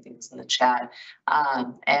about putting things in the chat.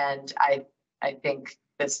 And I think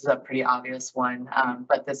this is a pretty obvious one,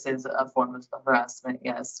 but this is a form of harassment,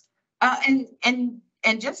 yes.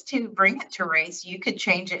 And just to bring it to race, you could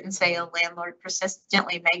change it and say a landlord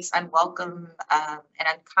persistently makes unwelcome and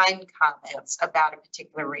unkind comments about a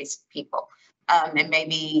particular race of people, and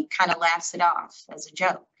maybe kind of laughs it off as a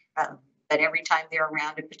joke. But every time they're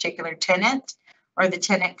around a particular tenant, or the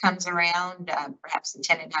tenant comes around, perhaps the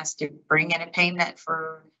tenant has to bring in a payment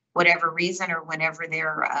for whatever reason, or whenever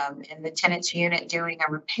they're in the tenant's unit doing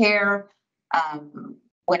a repair.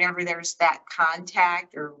 Whenever there's that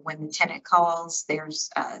contact, or when the tenant calls, there's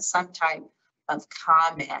some type of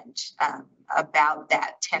comment about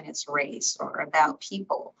that tenant's race, or about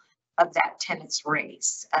people of that tenant's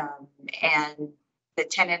race. And the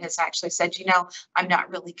tenant has actually said, you know, I'm not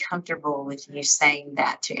really comfortable with you saying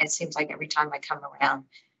that. It seems like every time I come around,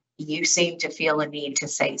 you seem to feel a need to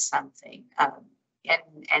say something.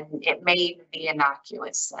 And it may even be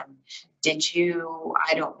innocuous. Did you,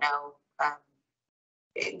 I don't know,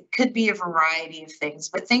 it could be a variety of things,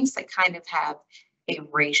 but things that kind of have a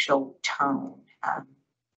racial tone,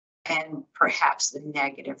 and perhaps a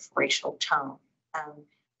negative racial tone.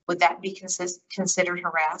 Would that be considered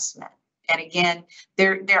harassment? And again,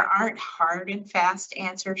 there aren't hard and fast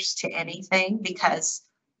answers to anything, because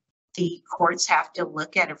the courts have to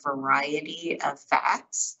look at a variety of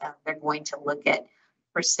facts. They're going to look at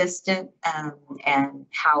persistent and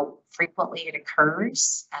how frequently it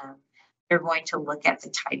occurs. They're going to look at the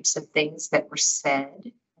types of things that were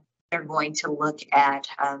said. They're going to look at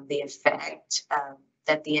the effect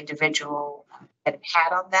that the individual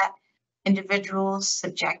had on that individual,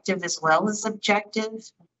 subjective as well as objective.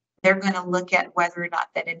 They're going to look at whether or not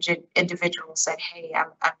that individual said, hey,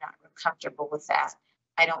 I'm not real comfortable with that.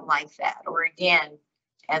 I don't like that. Or again,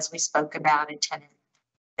 as we spoke about, a tenant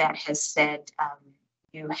that has said,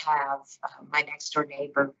 you have my next door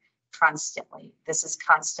neighbor constantly. This is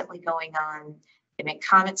constantly going on. They make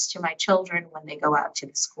comments to my children when they go out to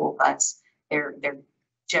the school bus. They're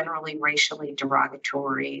generally racially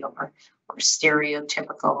derogatory or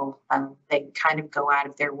stereotypical. They kind of go out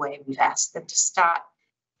of their way. We've asked them to stop.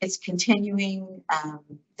 It's continuing.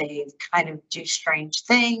 They kind of do strange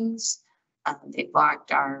things. They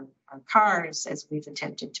blocked our cars as we've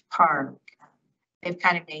attempted to park. They've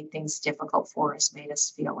kind of made things difficult for us, made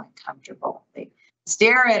us feel uncomfortable. They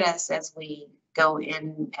stare at us as we go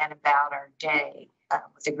in and about our day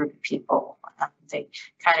with a group of people. They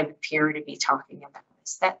kind of appear to be talking about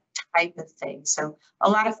us, that type of thing. So a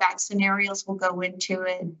lot of fact scenarios will go into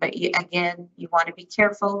it, but again, you want to be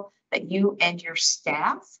careful that you and your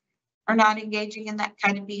staff are not engaging in that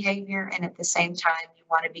kind of behavior. And at the same time, you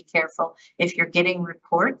want to be careful if you're getting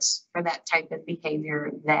reports for that type of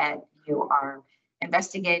behavior, that you are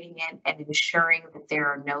investigating it and ensuring that there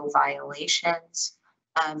are no violations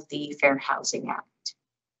of the Fair Housing Act.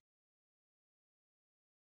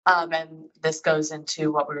 And this goes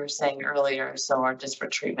into what we were saying earlier, so our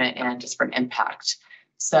disparate treatment and disparate impact.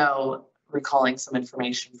 So recalling some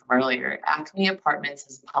information from earlier, Acme Apartments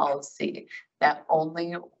has a policy that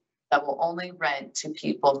will only rent to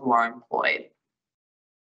people who are employed.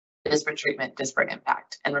 Disparate treatment, disparate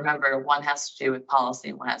impact. And remember, one has to do with policy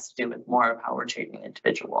and one has to do with more of how we're treating an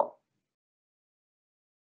individual.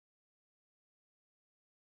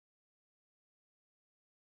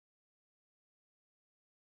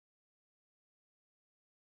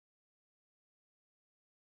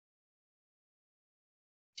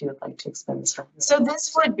 If you would like to explain this. So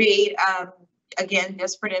this would be, again,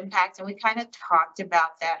 disparate impact. And we kind of talked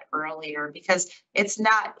about that earlier, because it's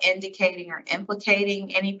not indicating or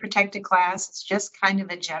implicating any protected class. It's just kind of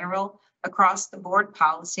a general across the board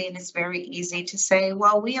policy. And it's very easy to say,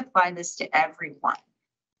 well, we apply this to everyone.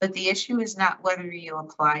 But the issue is not whether you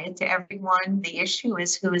apply it to everyone. The issue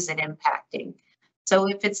is, who is it impacting? So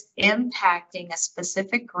if it's impacting a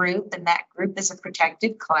specific group and that group is a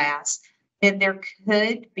protected class, then there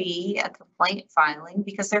could be a complaint filing,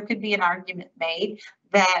 because there could be an argument made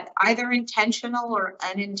that either intentional or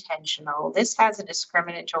unintentional, this has a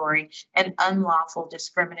discriminatory and unlawful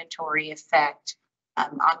discriminatory effect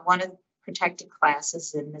on one of the protected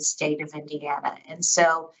classes in the state of Indiana. And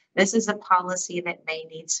so this is a policy that may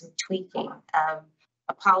need some tweaking.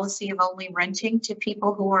 A policy of only renting to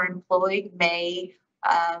people who are employed may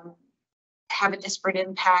have a disparate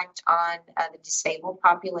impact on the disabled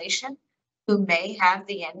population, who may have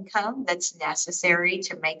the income that's necessary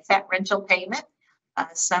to make that rental payment.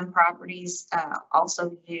 Some properties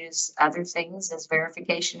also use other things as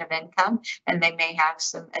verification of income, and they may have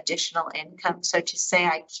some additional income. So to say,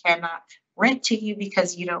 I cannot rent to you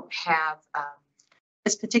because you don't have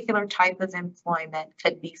this particular type of employment,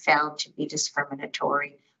 could be found to be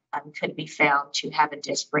discriminatory could be found to have a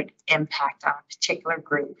disparate impact on a particular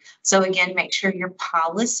group. So again, make sure your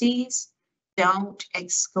policies don't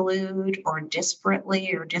exclude or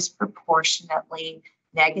disparately or disproportionately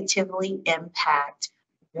negatively impact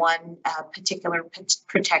one particular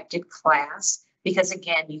protected class, because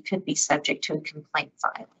again, you could be subject to a complaint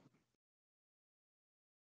filing.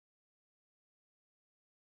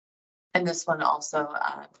 And this one also,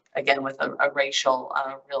 again, with a racial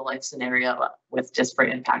real life scenario with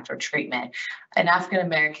disparate impact or treatment. An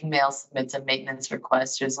African-American male submits a maintenance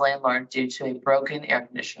request to his landlord due to a broken air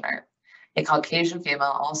conditioner. A Caucasian female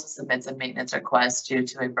also submits a maintenance request due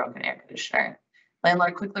to a broken air conditioner.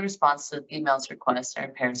 Landlord quickly responds to the female's request and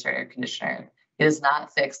repairs her air conditioner. He does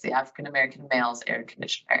not fix the African-American male's air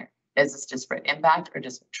conditioner. Is this disparate impact or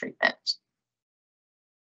disparate treatment?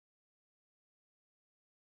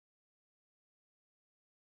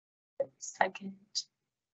 Second.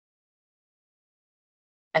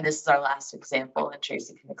 And this is our last example, and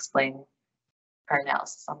Tracy can explain her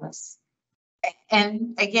analysis on this.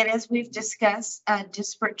 And again, as we've discussed,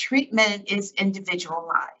 disparate treatment is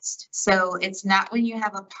individualized. So it's not when you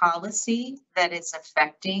have a policy that is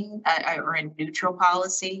affecting or a neutral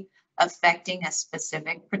policy affecting a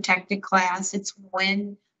specific protected class. It's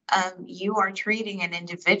when you are treating an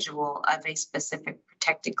individual of a specific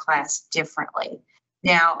protected class differently.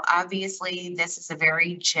 Now, obviously, this is a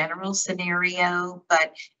very general scenario,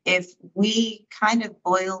 but if we kind of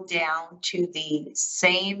boil down to the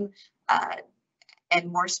same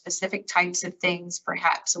and more specific types of things,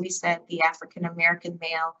 perhaps we said the African-American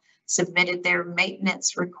male submitted their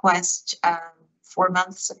maintenance request 4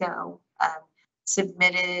 months ago,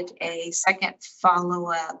 submitted a second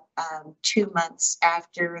follow-up 2 months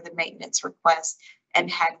after the maintenance request and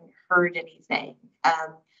hadn't heard anything.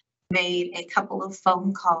 Made a couple of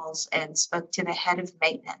phone calls and spoke to the head of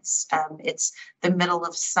maintenance. It's the middle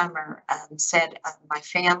of summer, said, my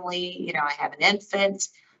family, I have an infant.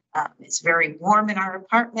 It's very warm in our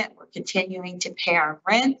apartment. We're continuing to pay our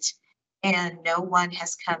rent and no one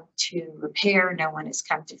has come to repair. No one has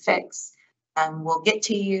come to fix. We'll get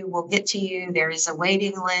to you. We'll get to you. There is a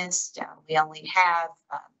waiting list. We only have,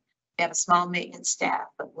 we have a small maintenance staff,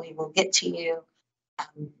 but we will get to you.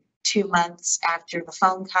 2 months after the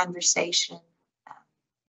phone conversation,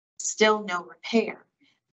 still no repair.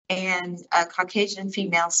 And a Caucasian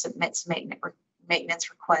female submits maintenance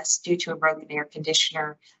requests due to a broken air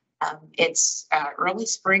conditioner. It's early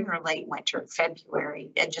spring or late winter,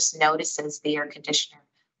 February, and just notices the air conditioner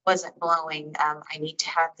wasn't blowing. I need to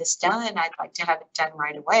have this done. I'd like to have it done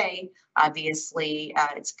right away. Obviously,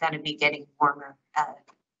 it's going to be getting warmer.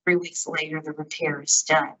 3 weeks later, the repair is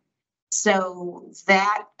done. So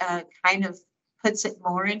that kind of puts it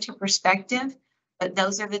more into perspective, but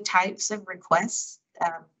those are the types of requests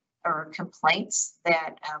or complaints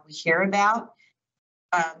that we hear about.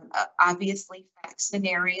 Obviously, fact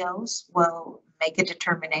scenarios will make a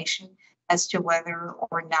determination as to whether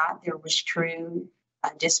or not there was true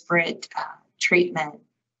disparate treatment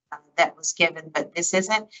that was given, but this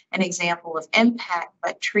isn't an example of impact,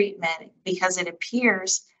 but treatment, because it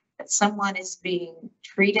appears that someone is being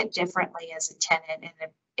treated differently as a tenant,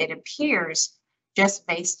 and it appears just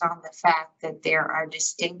based on the fact that there are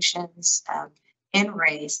distinctions in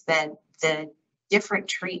race, that the different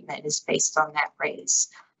treatment is based on that race.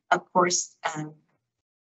 Of course,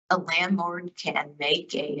 a landlord can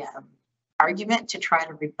make a argument to try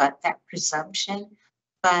to rebut that presumption,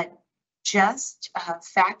 but just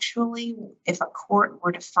factually, if a court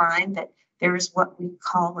were to find that there is what we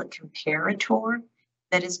call a comparator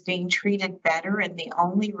that is being treated better, and the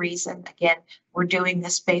only reason, again, we're doing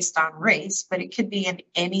this based on race, but it could be in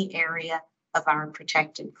any area of our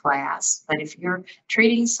protected class. But if you're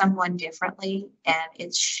treating someone differently and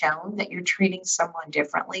it's shown that you're treating someone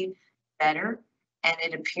differently better, and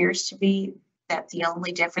it appears to be that the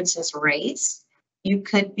only difference is race, you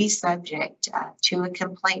could be subject to a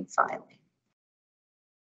complaint filing.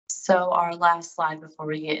 So our last slide before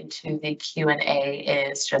we get into the Q&A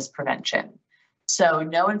is just prevention. So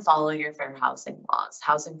know and follow your fair housing laws.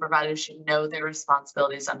 Housing providers should know their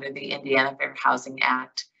responsibilities under the Indiana Fair Housing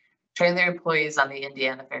Act. Train their employees on the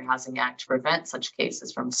Indiana Fair Housing Act to prevent such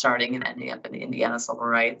cases from starting and ending up in the Indiana civil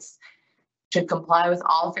rights. Should comply with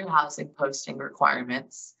all fair housing posting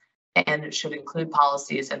requirements, and it should include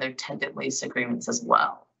policies in their tenant lease agreements as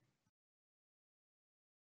well.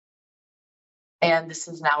 And this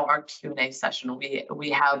is now our Q&A session. We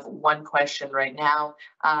have one question right now.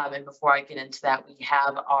 And before I get into that, we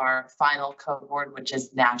have our final code word, which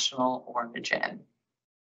is national origin.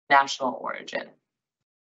 National origin.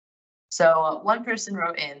 So one person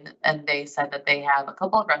wrote in and they said that they have a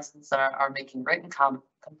couple of residents that are making written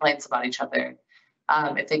complaints about each other.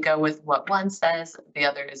 If they go with what one says, the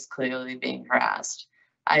other is clearly being harassed.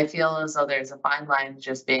 I feel as though there's a fine line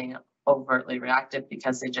just being overtly reactive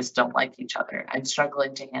because they just don't like each other. I'm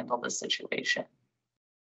struggling to handle this situation.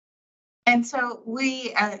 And so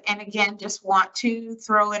we, and again, just want to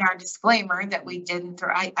throw in our disclaimer that we didn't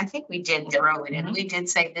throw, I think we did throw it in. We did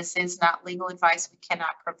say this is not legal advice. We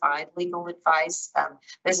cannot provide legal advice.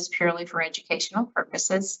 This is purely for educational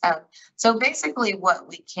purposes. So basically what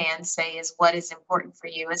we can say is what is important for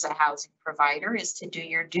you as a housing provider is to do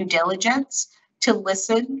your due diligence, to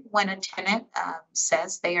listen when a tenant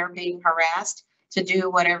says they are being harassed, to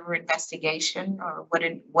do whatever investigation or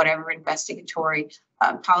whatever investigatory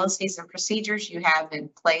policies and procedures you have in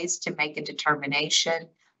place to make a determination.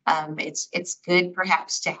 It's good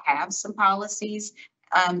perhaps to have some policies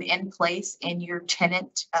in place in your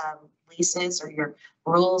tenant leases or your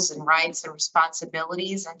rules and rights and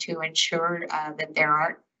responsibilities, and to ensure that there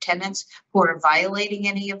aren't tenants who are violating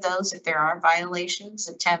any of those. If there are violations,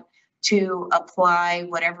 attempt to apply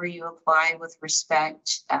whatever you apply with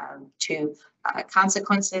respect to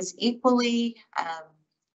consequences equally,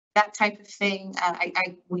 that type of thing.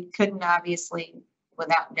 We couldn't obviously,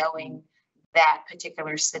 without knowing that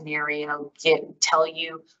particular scenario, tell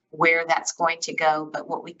you where that's going to go. But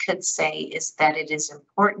what we could say is that it is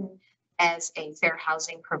important as a fair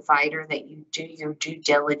housing provider that you do your due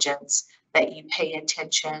diligence, that you pay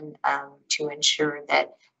attention to ensure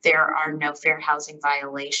that there are no fair housing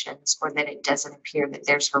violations, or that it doesn't appear that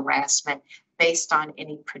there's harassment based on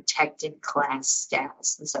any protected class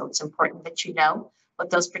status. And so it's important that you know what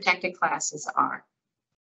those protected classes are.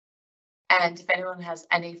 And if anyone has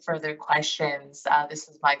any further questions, this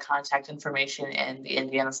is my contact information and the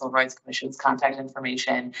Indiana Civil Rights Commission's contact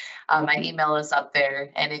information. My email is up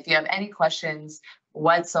there. And if you have any questions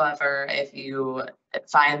whatsoever, if you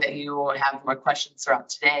find that you have more questions throughout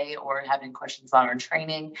today or have any questions about our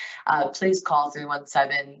training, please call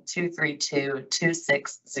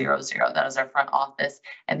 317-232-2600. That is our front office,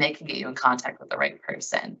 and they can get you in contact with the right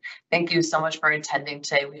person. Thank you so much for attending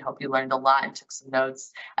today. We hope you learned a lot and took some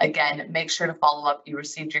notes. Again, make sure to follow up. You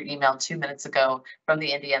received your email 2 minutes ago from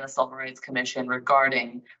the Indiana Civil Rights Commission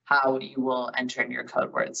regarding how you will enter in your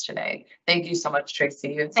code words today. Thank you so much,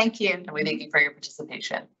 Tracy. Thank you. And we thank you for your participation.